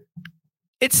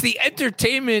 It's the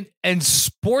Entertainment and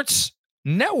Sports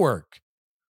Network.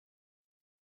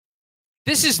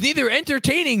 This is neither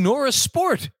entertaining nor a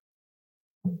sport.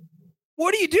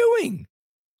 What are you doing?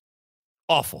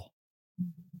 Awful.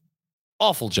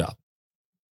 Awful job.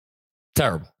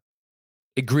 Terrible.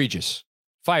 Egregious.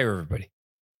 Fire everybody.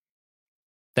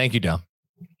 Thank you, Dom.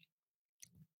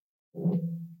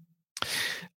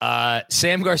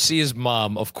 Sam Garcia's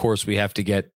mom, of course, we have to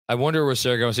get. I wonder where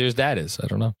Sarah Garcia's dad is. I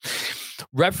don't know.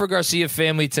 Rep for Garcia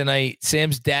family tonight.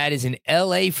 Sam's dad is in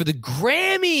LA for the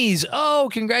Grammys. Oh,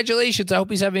 congratulations. I hope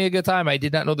he's having a good time. I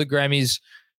did not know the Grammys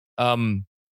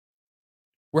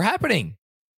were happening.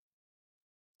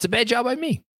 It's a bad job by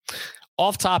me.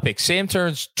 Off topic. Sam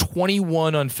turns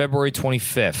 21 on February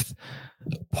 25th.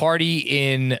 Party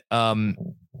in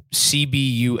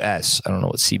CBUS. I don't know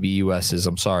what CBUS is.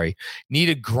 I'm sorry. Need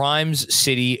a Grimes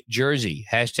City jersey.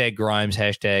 Hashtag Grimes.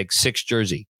 Hashtag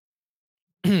 6jersey.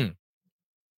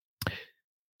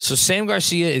 So Sam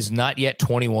Garcia is not yet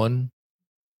 21.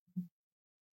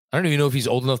 I don't even know if he's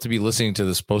old enough to be listening to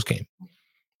this postgame.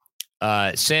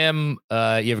 Sam, you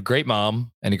have a great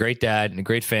mom and a great dad and a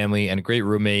great family and a great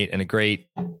roommate and a great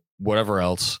whatever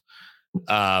else.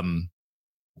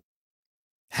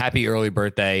 Happy early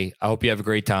birthday. I hope you have a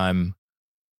great time.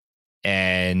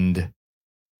 And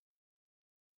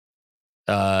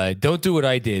don't do what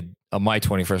I did on my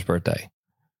 21st birthday,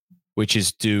 which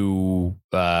is do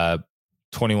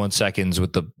 21 seconds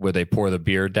with where they pour the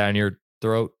beer down your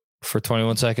throat for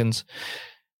 21 seconds.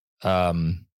 That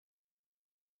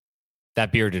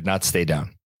beer did not stay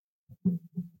down.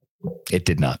 It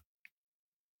did not.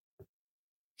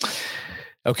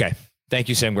 Okay. Thank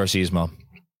you, Sam Garcia's mom.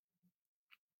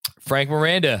 Frank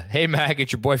Miranda. Hey, Mac,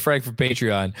 it's your boy Frank from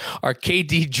Patreon. Our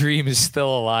KD dream is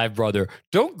still alive, brother.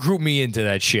 Don't group me into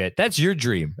that shit. That's your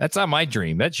dream. That's not my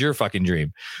dream. That's your fucking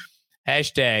dream.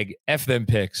 Hashtag F them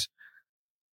picks.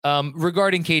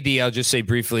 Regarding KD, I'll just say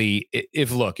briefly, if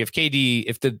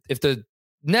the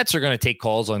Nets are going to take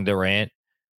calls on Durant,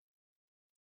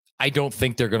 I don't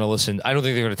think they're going to listen. I don't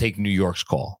think they're going to take New York's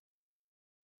call.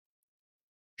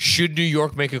 Should New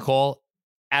York make a call?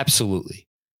 Absolutely.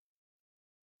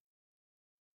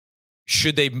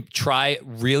 Should they try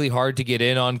really hard to get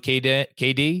in on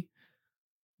KD?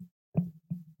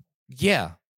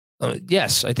 Yeah.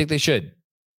 Yes, I think they should.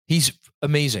 He's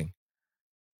amazing.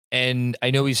 And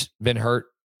I know he's been hurt,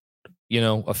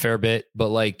 a fair bit, but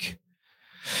like,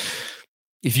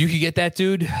 if you could get that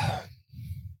dude,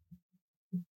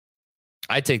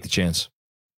 I take the chance.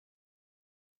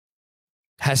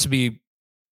 Has to be.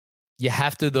 You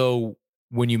have to, though,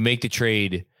 when you make the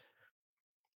trade,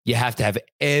 you have to have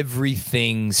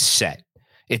everything set.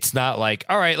 It's not like,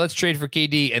 all right, let's trade for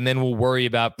KD and then we'll worry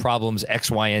about problems X,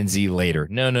 Y, and Z later.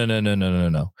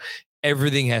 No.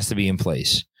 Everything has to be in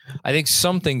place. I think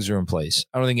some things are in place.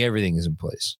 I don't think everything is in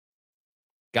place.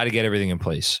 Got to get everything in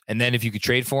place. And then if you could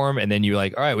trade for him and then you're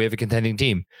like, all right, we have a contending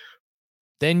team,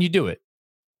 then you do it.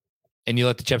 And you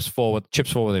let the chips fall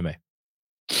where they may.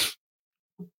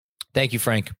 Thank you,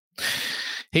 Frank.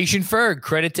 Haitian Ferg,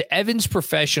 credit to Evan's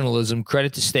professionalism,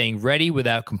 credit to staying ready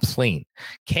without complaint.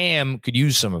 Cam could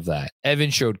use some of that.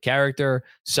 Evan showed character,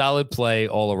 solid play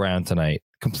all around tonight.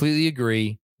 Completely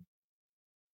agree.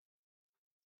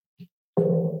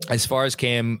 As far as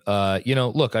Cam,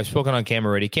 look, I've spoken on Cam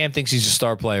already. Cam thinks he's a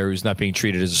star player who's not being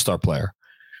treated as a star player.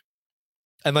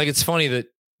 And it's funny that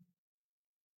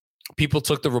people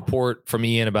took the report from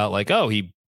Ian about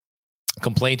he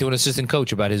complained to an assistant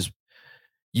coach about his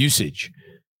usage.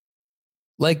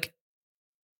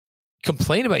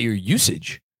 Complain about your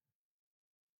usage.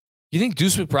 You think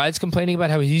Deuce McBride's complaining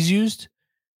about how he's used?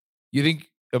 You think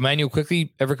Emmanuel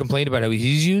Quickley ever complained about how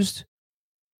he's used?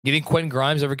 You think Quentin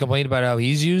Grimes ever complained about how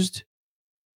he's used?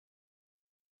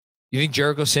 You think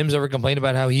Jericho Sims ever complained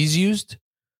about how he's used?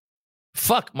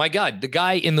 Fuck, my God, the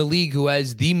guy in the league who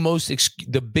has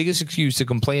the biggest excuse to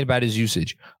complain about his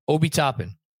usage, Obi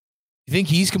Toppin. You think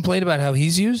he's complained about how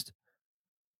he's used?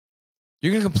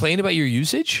 You're going to complain about your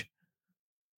usage?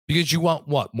 Because you want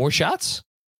what? More shots?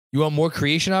 You want more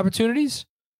creation opportunities?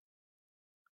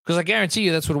 Because I guarantee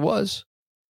you that's what it was.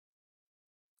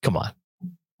 Come on.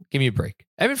 Give me a break.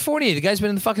 Evan Fournier, the guy's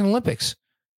been in the fucking Olympics.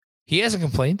 He hasn't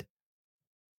complained.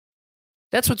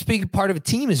 That's what being part of a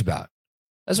team is about.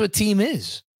 That's what team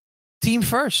is. Team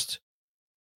first.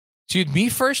 So you'd me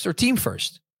first or team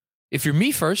first? If you're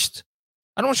me first,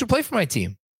 I don't want you to play for my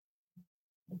team.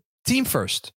 Team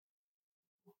first.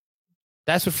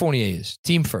 That's what Fournier is.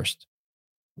 Team first.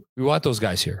 We want those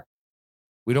guys here.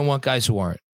 We don't want guys who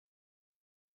aren't.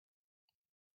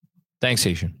 Thanks,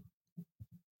 Haitian.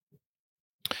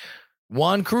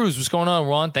 Juan Cruz, what's going on,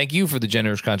 Juan? Thank you for the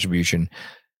generous contribution.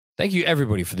 Thank you,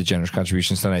 everybody, for the generous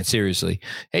contributions tonight. Seriously.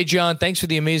 Hey, John, thanks for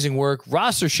the amazing work.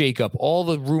 Roster shakeup, all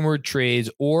the rumored trades,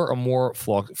 or a more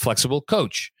flexible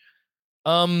coach. It's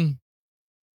a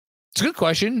good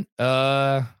question.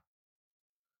 I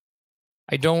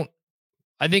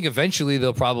think eventually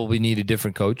they'll probably need a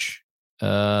different coach.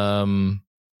 I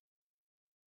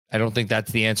don't think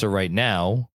that's the answer right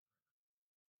now.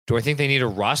 Do I think they need a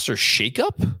roster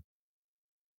shakeup?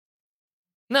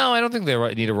 No, I don't think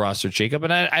they need a roster shakeup,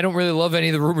 and I don't really love any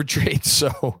of the rumored trades,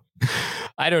 so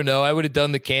I don't know. I would have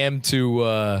done the Cam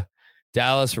to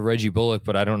Dallas for Reggie Bullock,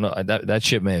 but I don't know. That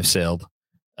ship may have sailed.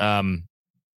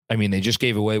 They just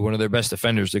gave away one of their best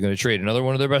defenders. They're going to trade another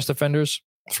one of their best defenders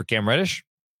for Cam Reddish?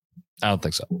 I don't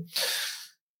think so.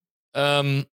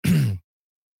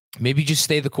 Maybe just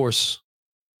stay the course.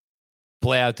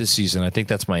 Play out this season. I think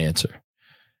that's my answer.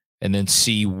 And then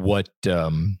see what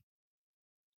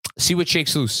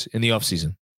shakes loose in the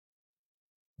offseason.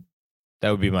 That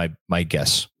would be my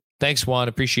guess. Thanks, Juan.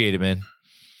 Appreciate it, man.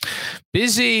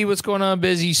 Busy. What's going on,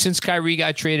 Busy? Since Kyrie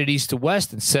got traded east to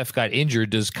west and Steph got injured,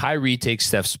 does Kyrie take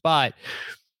Steph's spot?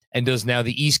 And does now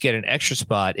the East get an extra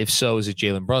spot? If so, is it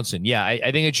Jalen Brunson? Yeah,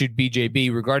 I think it should be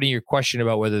JB. Regarding your question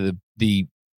about whether the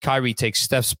Kyrie takes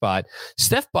Steph's spot,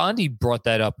 Steph Bondi brought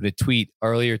that up in a tweet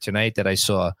earlier tonight that I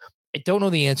saw. I don't know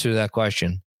the answer to that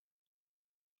question.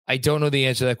 I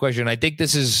think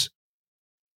this is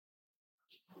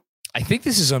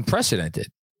unprecedented,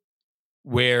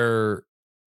 where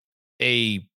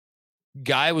a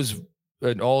guy was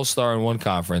an all-star in one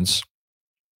conference,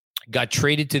 got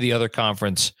traded to the other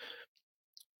conference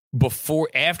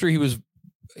after he was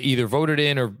either voted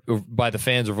in or by the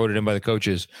fans or voted in by the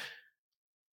coaches.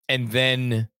 And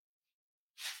then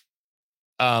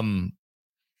there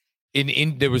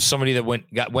was somebody that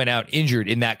went out injured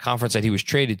in that conference that he was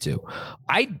traded to.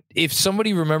 If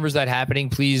somebody remembers that happening,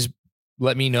 please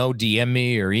let me know, DM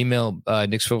me or email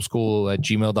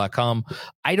knicksfilmschool@gmail.com.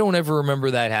 I don't ever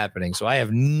remember that happening, so I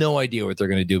have no idea what they're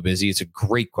going to do, Busy. It's a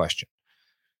great question.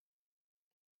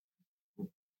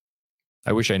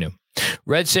 I wish I knew.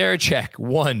 Red Sarachek,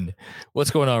 1.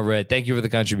 What's going on, Red? Thank you for the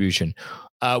contribution.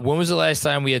 When was the last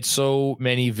time we had so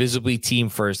many visibly team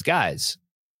first guys?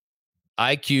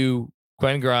 IQ,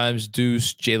 Quentin Grimes,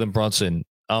 Deuce, Jalen Brunson.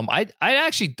 I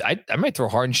might throw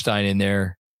Hartenstein in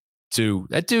there too.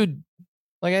 That dude,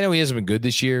 I know he hasn't been good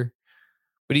this year,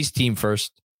 but he's team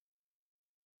first.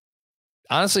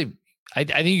 Honestly, I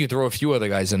think you could throw a few other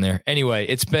guys in there. Anyway,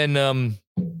 it's been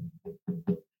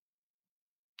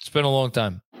been a long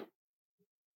time.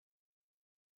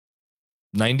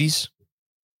 90s?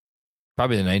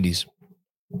 Probably the 90s.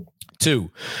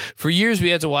 2, for years we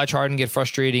had to watch Harden get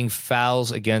frustrating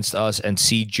fouls against us and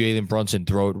see Jalen Brunson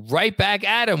throw it right back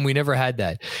at him. We never had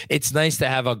that. It's nice to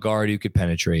have a guard who could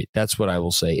penetrate. That's what I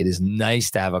will say. It is nice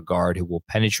to have a guard who will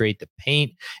penetrate the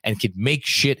paint and can make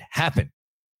shit happen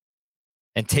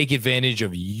and take advantage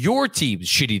of your team's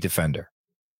shitty defender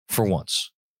for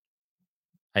once.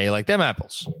 How you like them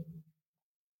apples?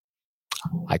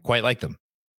 I quite like them.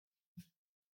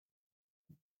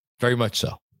 Very much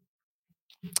so.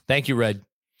 Thank you, Red.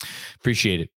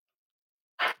 Appreciate it.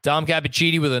 Dom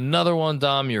Cappuccini with another one.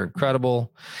 Dom, you're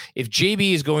incredible. If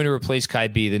JB is going to replace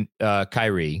Kyrie,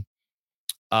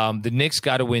 the Knicks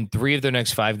got to win 3 of their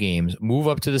next 5 games, move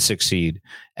up to the 6th seed,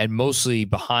 and mostly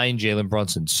behind Jalen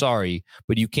Brunson. Sorry,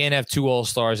 but you can't have 2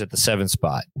 All-Stars at the 7th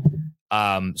spot.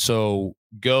 So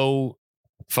go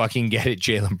fucking get it,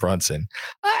 Jalen Brunson.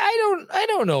 I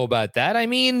don't know about that. I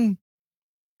mean,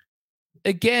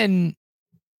 again,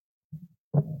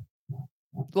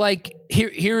 like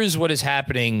here is what is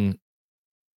happening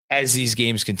as these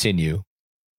games continue.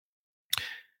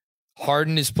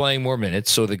 Harden is playing more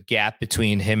minutes, so the gap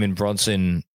between him and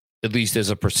Brunson, at least as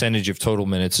a percentage of total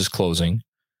minutes, is closing.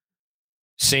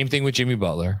 Same thing with Jimmy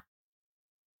Butler.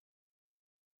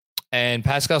 And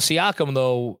Pascal Siakam,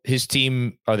 though, his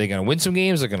team, are they going to win some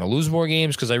games? They're going to lose more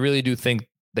games? Because I really do think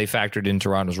they factored in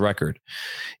Toronto's record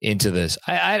into this.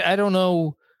 I don't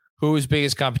know who his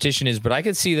biggest competition is, but I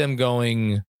could see them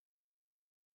going.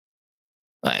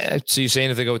 So you're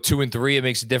saying if they go 2-3, it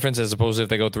makes a difference as opposed to if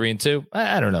they go 3-2?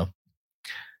 I don't know.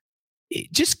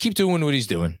 Just keep doing what he's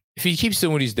doing. If he keeps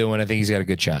doing what he's doing, I think he's got a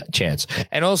good chance.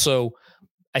 And also,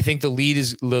 I think the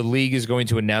league is going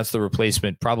to announce the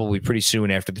replacement probably pretty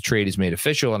soon after the trade is made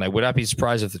official. And I would not be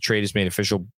surprised if the trade is made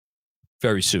official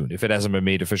very soon, if it hasn't been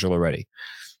made official already.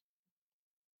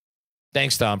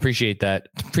 Thanks, Tom. Appreciate that.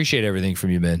 Appreciate everything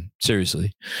from you, man.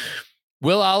 Seriously.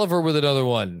 Will Oliver with another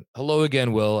one. Hello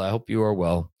again, Will. I hope you are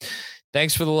well.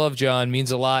 Thanks for the love, John.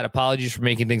 Means a lot. Apologies for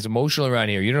making things emotional around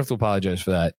here. You don't have to apologize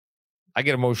for that. I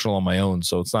get emotional on my own,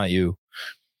 so it's not you.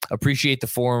 Appreciate the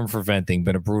forum for venting.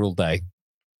 Been a brutal day.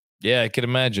 Yeah, I can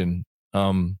imagine.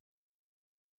 I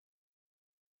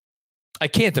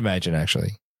can't imagine,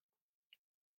 actually.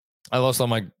 I lost 3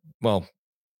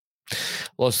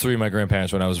 of my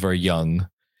grandparents when I was very young.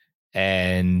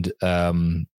 And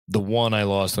the one I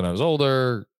lost when I was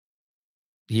older,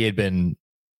 he had been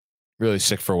really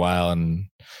sick for a while. And,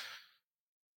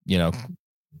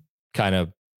 kind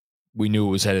of, we knew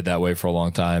it was headed that way for a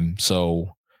long time.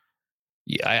 So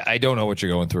yeah, I don't know what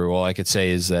you're going through. All I could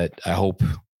say is that I hope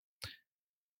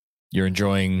you're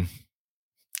enjoying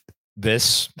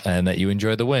this and that you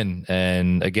enjoy the win.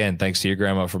 And again, thanks to your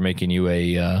grandma for making you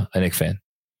a Knicks fan.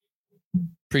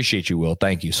 Appreciate you, Will.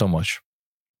 Thank you so much.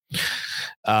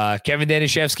 Kevin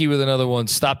Danishevsky with another one.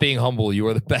 Stop being humble. You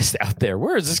are the best out there.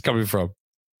 Where is this coming from?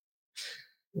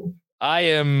 I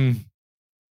am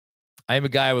a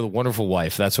guy with a wonderful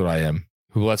wife. That's what I am,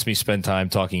 who lets me spend time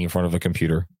talking in front of a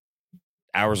computer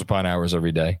hours upon hours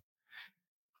every day.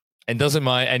 And doesn't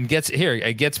mind, and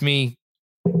gets me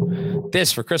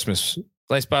this for Christmas.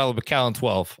 Nice bottle of Macallan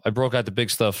 12. I broke out the big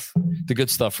stuff, the good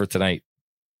stuff for tonight.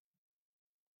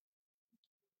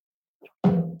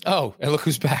 Oh, and look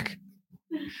who's back.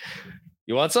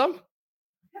 You want some? Half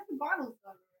the bottle's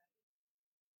done.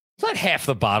 It's not half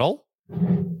the bottle.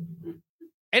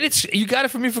 And you got it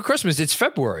for me for Christmas. It's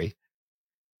February.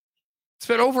 It's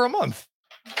been over a month.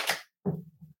 I'm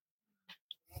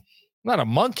not a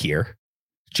monk here.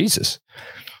 Jesus.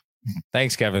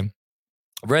 Thanks, Kevin.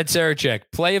 Red Sarachek,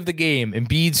 play of the game.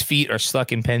 Embiid's feet are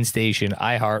stuck in Penn Station.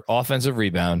 iHeart, offensive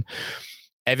rebound.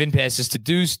 Evan passes to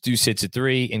Deuce. Deuce hits at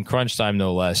 3 in crunch time,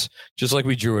 no less. Just like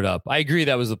we drew it up. I agree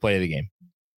that was the play of the game.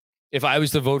 If I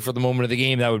was to vote for the moment of the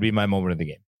game, that would be my moment of the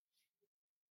game.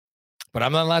 But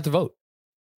I'm not allowed to vote.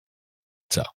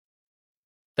 So,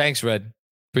 thanks, Red.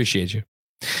 Appreciate you.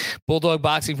 Bulldog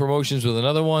Boxing Promotions with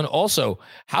another one. Also,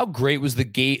 how great was the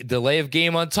delay of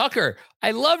game on Tucker?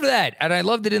 I loved that. And I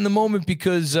loved it in the moment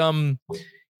because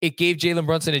it gave Jalen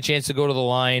Brunson a chance to go to the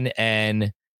line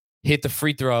and hit the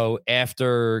free throw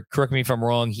after, correct me if I'm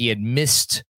wrong, he had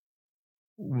missed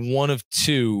 1 of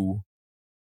 2.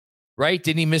 Right?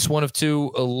 Didn't he miss 1 of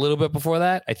 2 a little bit before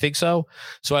that? I think so.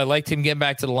 So I liked him getting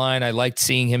back to the line. I liked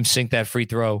seeing him sink that free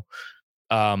throw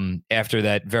after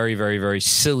that very, very, very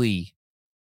silly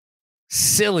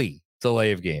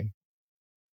delay of game.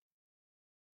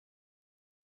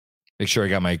 Make sure I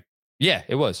got my... Yeah,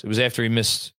 it was. It was after he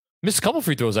missed a couple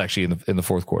free throws actually in the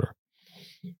fourth quarter.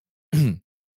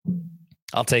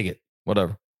 I'll take it.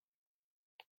 Whatever.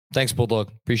 Thanks,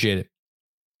 Bulldog. Appreciate it.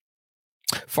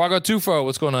 Fargo Tufo,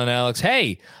 what's going on, Alex?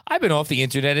 Hey, I've been off the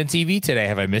internet and TV today.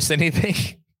 Have I missed anything?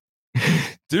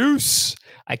 Deuce.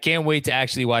 I can't wait to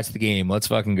actually watch the game. Let's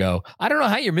fucking go. I don't know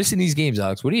how you're missing these games,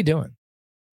 Alex. What are you doing?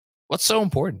 What's so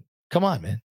important? Come on,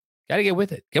 man. Got to get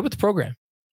with it. Get with the program.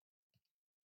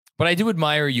 But I do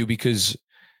admire you because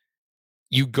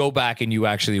you go back and you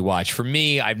actually watch. For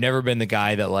me, I've never been the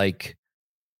guy that like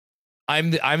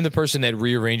I'm the person that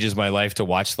rearranges my life to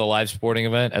watch the live sporting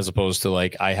event as opposed to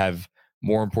like I have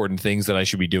more important things that I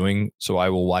should be doing. So I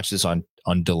will watch this on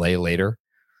delay later.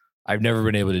 I've never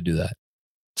been able to do that.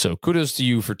 So kudos to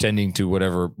you for tending to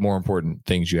whatever more important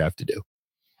things you have to do.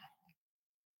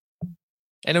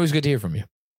 And it was good to hear from you.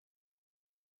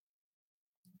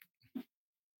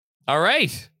 All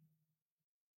right.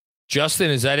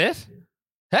 Justin, is that it?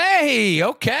 Hey,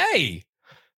 okay.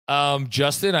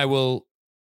 Justin,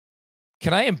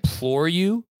 can I implore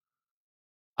you?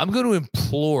 I'm going to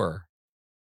implore.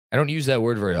 I don't use that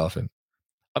word very often.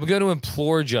 I'm going to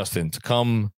implore Justin to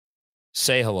come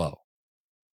say hello.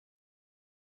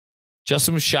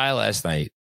 Justin was shy last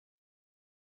night.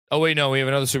 Oh, wait, no, we have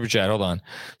another super chat. Hold on.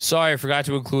 Sorry, I forgot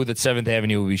to include that 7th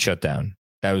Avenue will be shut down.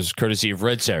 That was courtesy of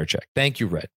Red Sarachek. Thank you,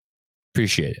 Red.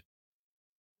 Appreciate it.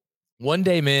 One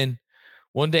day, man.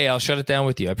 One day I'll shut it down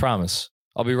with you. I promise.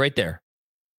 I'll be right there.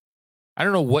 I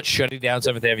don't know what shutting down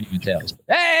 7th Avenue entails.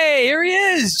 Hey, here he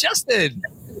is, Justin.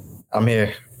 I'm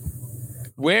here.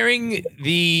 Wearing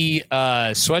the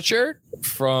sweatshirt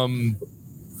from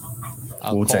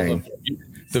Wu-Tang.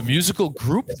 The musical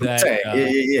group that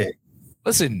Yeah.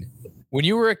 Listen, when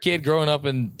you were a kid growing up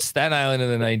in Staten Island in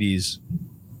the 90s,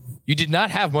 you did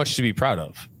not have much to be proud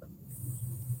of.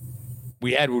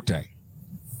 We had Wu-Tang.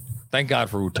 Thank God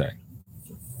for Wu-Tang.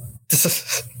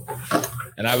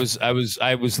 And I was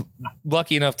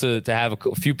lucky enough to have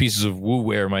a few pieces of Wu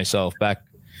wear myself back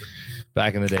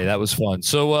in the day. That was fun.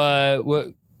 So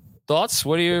what thoughts?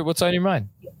 What's on your mind?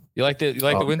 You like the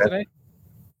win today?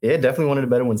 Yeah, definitely one of the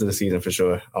better ones of the season for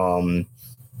sure.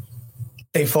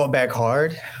 They fought back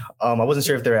hard. I wasn't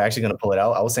sure if they were actually going to pull it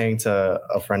out. I was saying to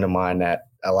a friend of mine that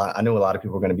I knew a lot of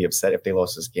people were going to be upset if they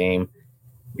lost this game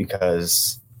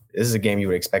because this is a game you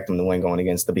would expect them to win going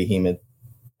against the behemoth,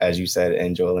 as you said,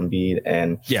 and Joel Embiid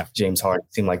and James Harden.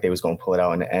 It seemed like they was going to pull it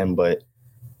out in the end, but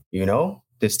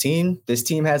this team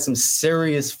had some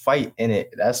serious fight in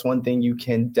it. That's one thing you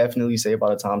can definitely say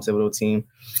about a Tom Thibodeau team.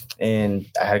 And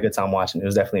I had a good time watching. It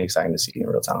was definitely exciting to see in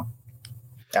real time.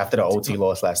 After the OT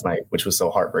loss last night, which was so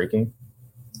heartbreaking.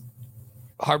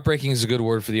 Heartbreaking is a good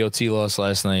word for the OT loss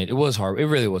last night. It was hard. It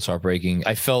really was heartbreaking.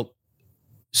 I felt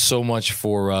so much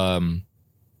for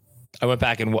I went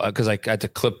back and because I had to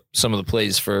clip some of the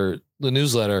plays for the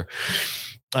newsletter,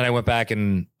 and I went back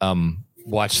and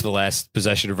watched the last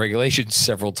possession of regulation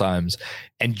several times,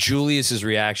 and Julius's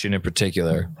reaction in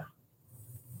particular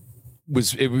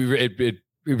was it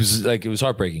was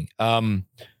heartbreaking.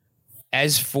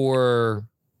 As for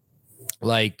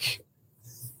like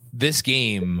this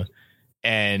game,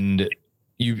 and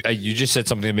you just said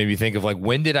something that made me think of like,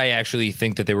 when did I actually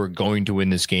think that they were going to win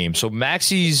this game? So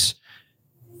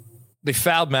they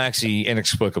fouled Maxey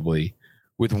inexplicably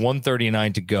with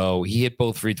 1:39 to go. He hit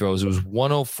both free throws. It was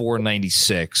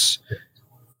 104-96.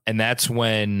 And that's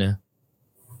when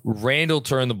Randall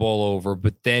turned the ball over,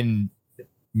 but then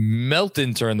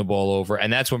Melton turned the ball over.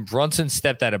 And that's when Brunson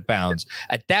stepped out of bounds.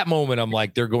 At that moment, I'm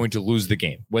like, they're going to lose the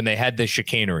game when they had the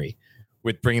chicanery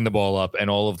with bringing the ball up and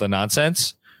all of the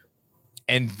nonsense.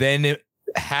 And then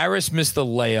Harris missed the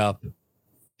layup.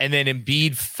 And then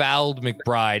Embiid fouled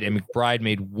McBride, and McBride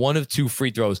made one of two free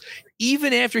throws.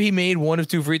 Even after he made one of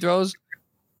two free throws,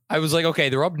 I was like, okay,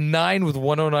 they're up 9 with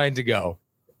 1:09 to go.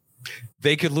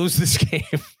 They could lose this game.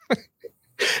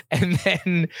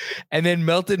 and then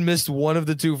Melton missed one of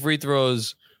the two free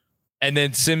throws, and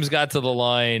then Sims got to the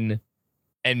line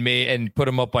and put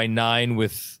him up by 9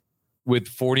 with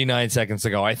 49 seconds to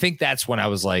go. I think that's when I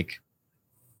was like,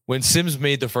 when Sims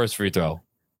made the first free throw,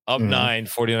 up 9,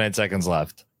 49 seconds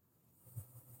left.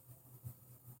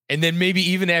 And then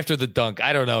maybe even after the dunk,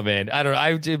 I don't know, man.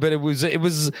 But it was,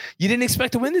 you didn't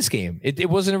expect to win this game. It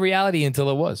wasn't a reality until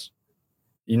it was.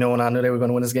 You know when I knew they were going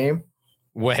to win this game?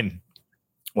 When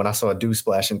I saw Deuce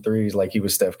splashing threes like he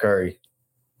was Steph Curry.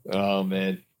 Oh,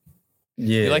 man.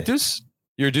 Yeah. You like Deuce?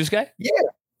 You're a Deuce guy? Yeah.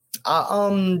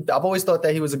 I've always thought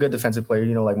that he was a good defensive player,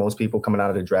 like most people coming out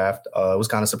of the draft. It was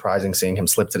kind of surprising seeing him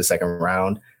slip to the second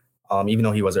round. Even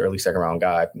though he was an early second round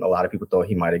guy, a lot of people thought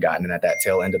he might have gotten in at that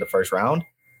tail end of the first round.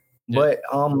 Yeah. But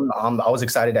I was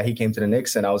excited that he came to the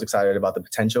Knicks, and I was excited about the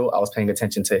potential. I was paying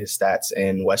attention to his stats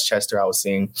in Westchester. I was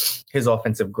seeing his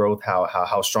offensive growth,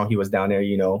 how strong he was down there.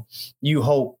 You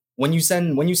hope when you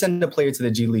send a player to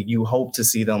the G League, you hope to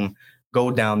see them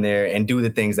go down there and do the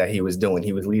things that he was doing.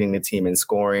 He was leading the team in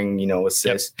scoring,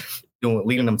 assists,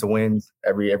 leading them to wins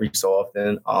every so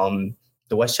often.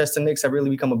 The Westchester Knicks have really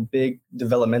become a big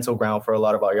developmental ground for a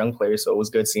lot of our young players. So it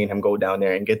was good seeing him go down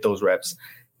there and get those reps,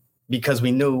 because we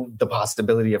knew the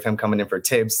possibility of him coming in for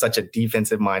Tibbs, such a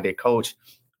defensive-minded coach,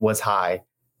 was high,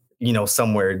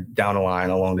 somewhere down the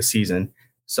line along the season.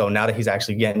 So now that he's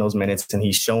actually getting those minutes and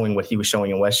he's showing what he was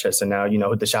showing in Westchester, now,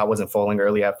 the shot wasn't falling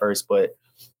early at first, but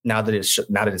now that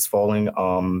it's falling,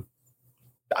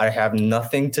 I have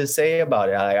nothing to say about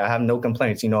it. I have no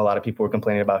complaints. A lot of people were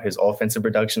complaining about his offensive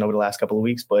production over the last couple of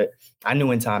weeks, but I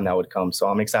knew in time that would come. So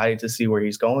I'm excited to see where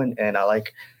he's going, and I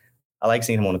like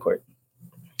seeing him on the court.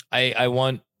 I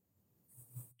want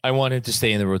him to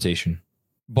stay in the rotation,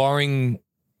 barring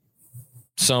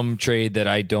some trade that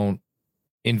I don't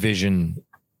envision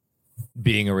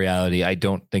being a reality. I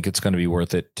don't think it's going to be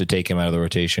worth it to take him out of the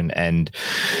rotation. And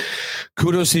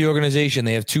kudos to the organization.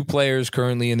 They have 2 players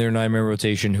currently in their 9-man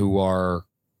rotation who are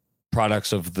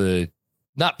products of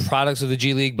not products of the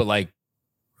G League, but like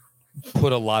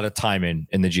put a lot of time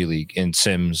in the G League, in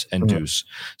Sims and Deuce.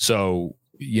 So,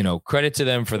 credit to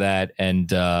them for that.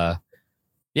 And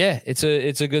it's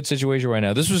a good situation right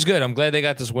now. This was good. I'm glad they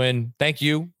got this win. Thank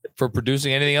you for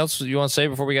producing. Anything else you want to say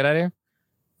before we get out of here?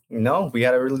 No, we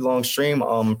had a really long stream.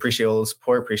 Appreciate all the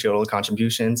support. Appreciate all the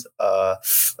contributions.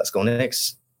 Let's go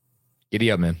Knicks. Giddy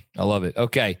up, man. I love it.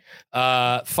 Okay.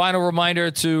 Final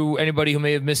reminder to anybody who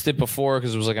may have missed it before,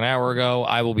 because it was like an hour ago.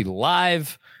 I will be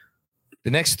live the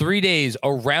next 3 days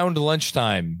around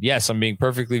lunchtime. Yes, I'm being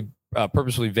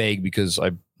purposefully vague because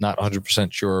I'm not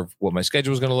 100% sure of what my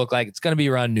schedule is going to look like. It's going to be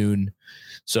around noon.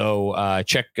 So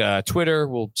check Twitter.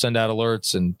 We'll send out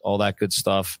alerts and all that good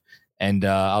stuff. And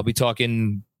I'll be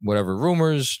talking whatever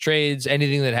rumors, trades,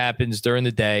 anything that happens during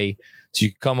the day. So you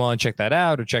can come on, check that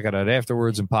out, or check it out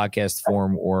afterwards in podcast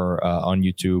form or on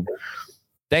YouTube.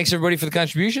 Thanks, everybody, for the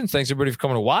contributions. Thanks, everybody, for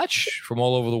coming to watch from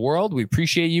all over the world. We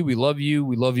appreciate you. We love you.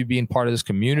 We love you being part of this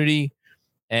community.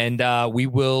 And we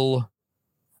will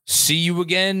see you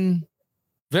again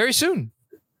very soon.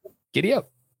 Giddy up.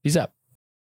 Peace out.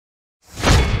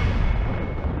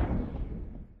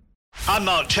 I'm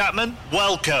Mark Chapman.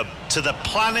 Welcome to the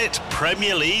Planet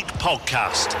Premier League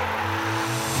podcast.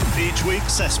 Each week,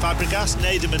 Cesc Fabregas,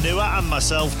 Nader Manua and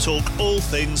myself talk all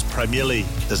things Premier League.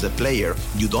 As a player,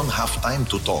 you don't have time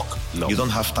to talk. No. You don't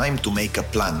have time to make a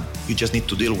plan. You just need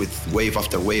to deal with wave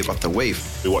after wave after wave.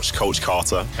 We watched Coach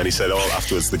Carter and he said,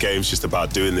 afterwards, the game's just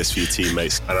about doing this for your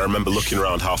teammates. And I remember looking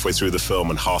around halfway through the film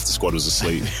and half the squad was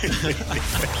asleep.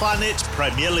 Planet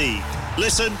Premier League.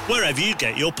 Listen wherever you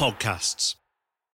get your podcasts.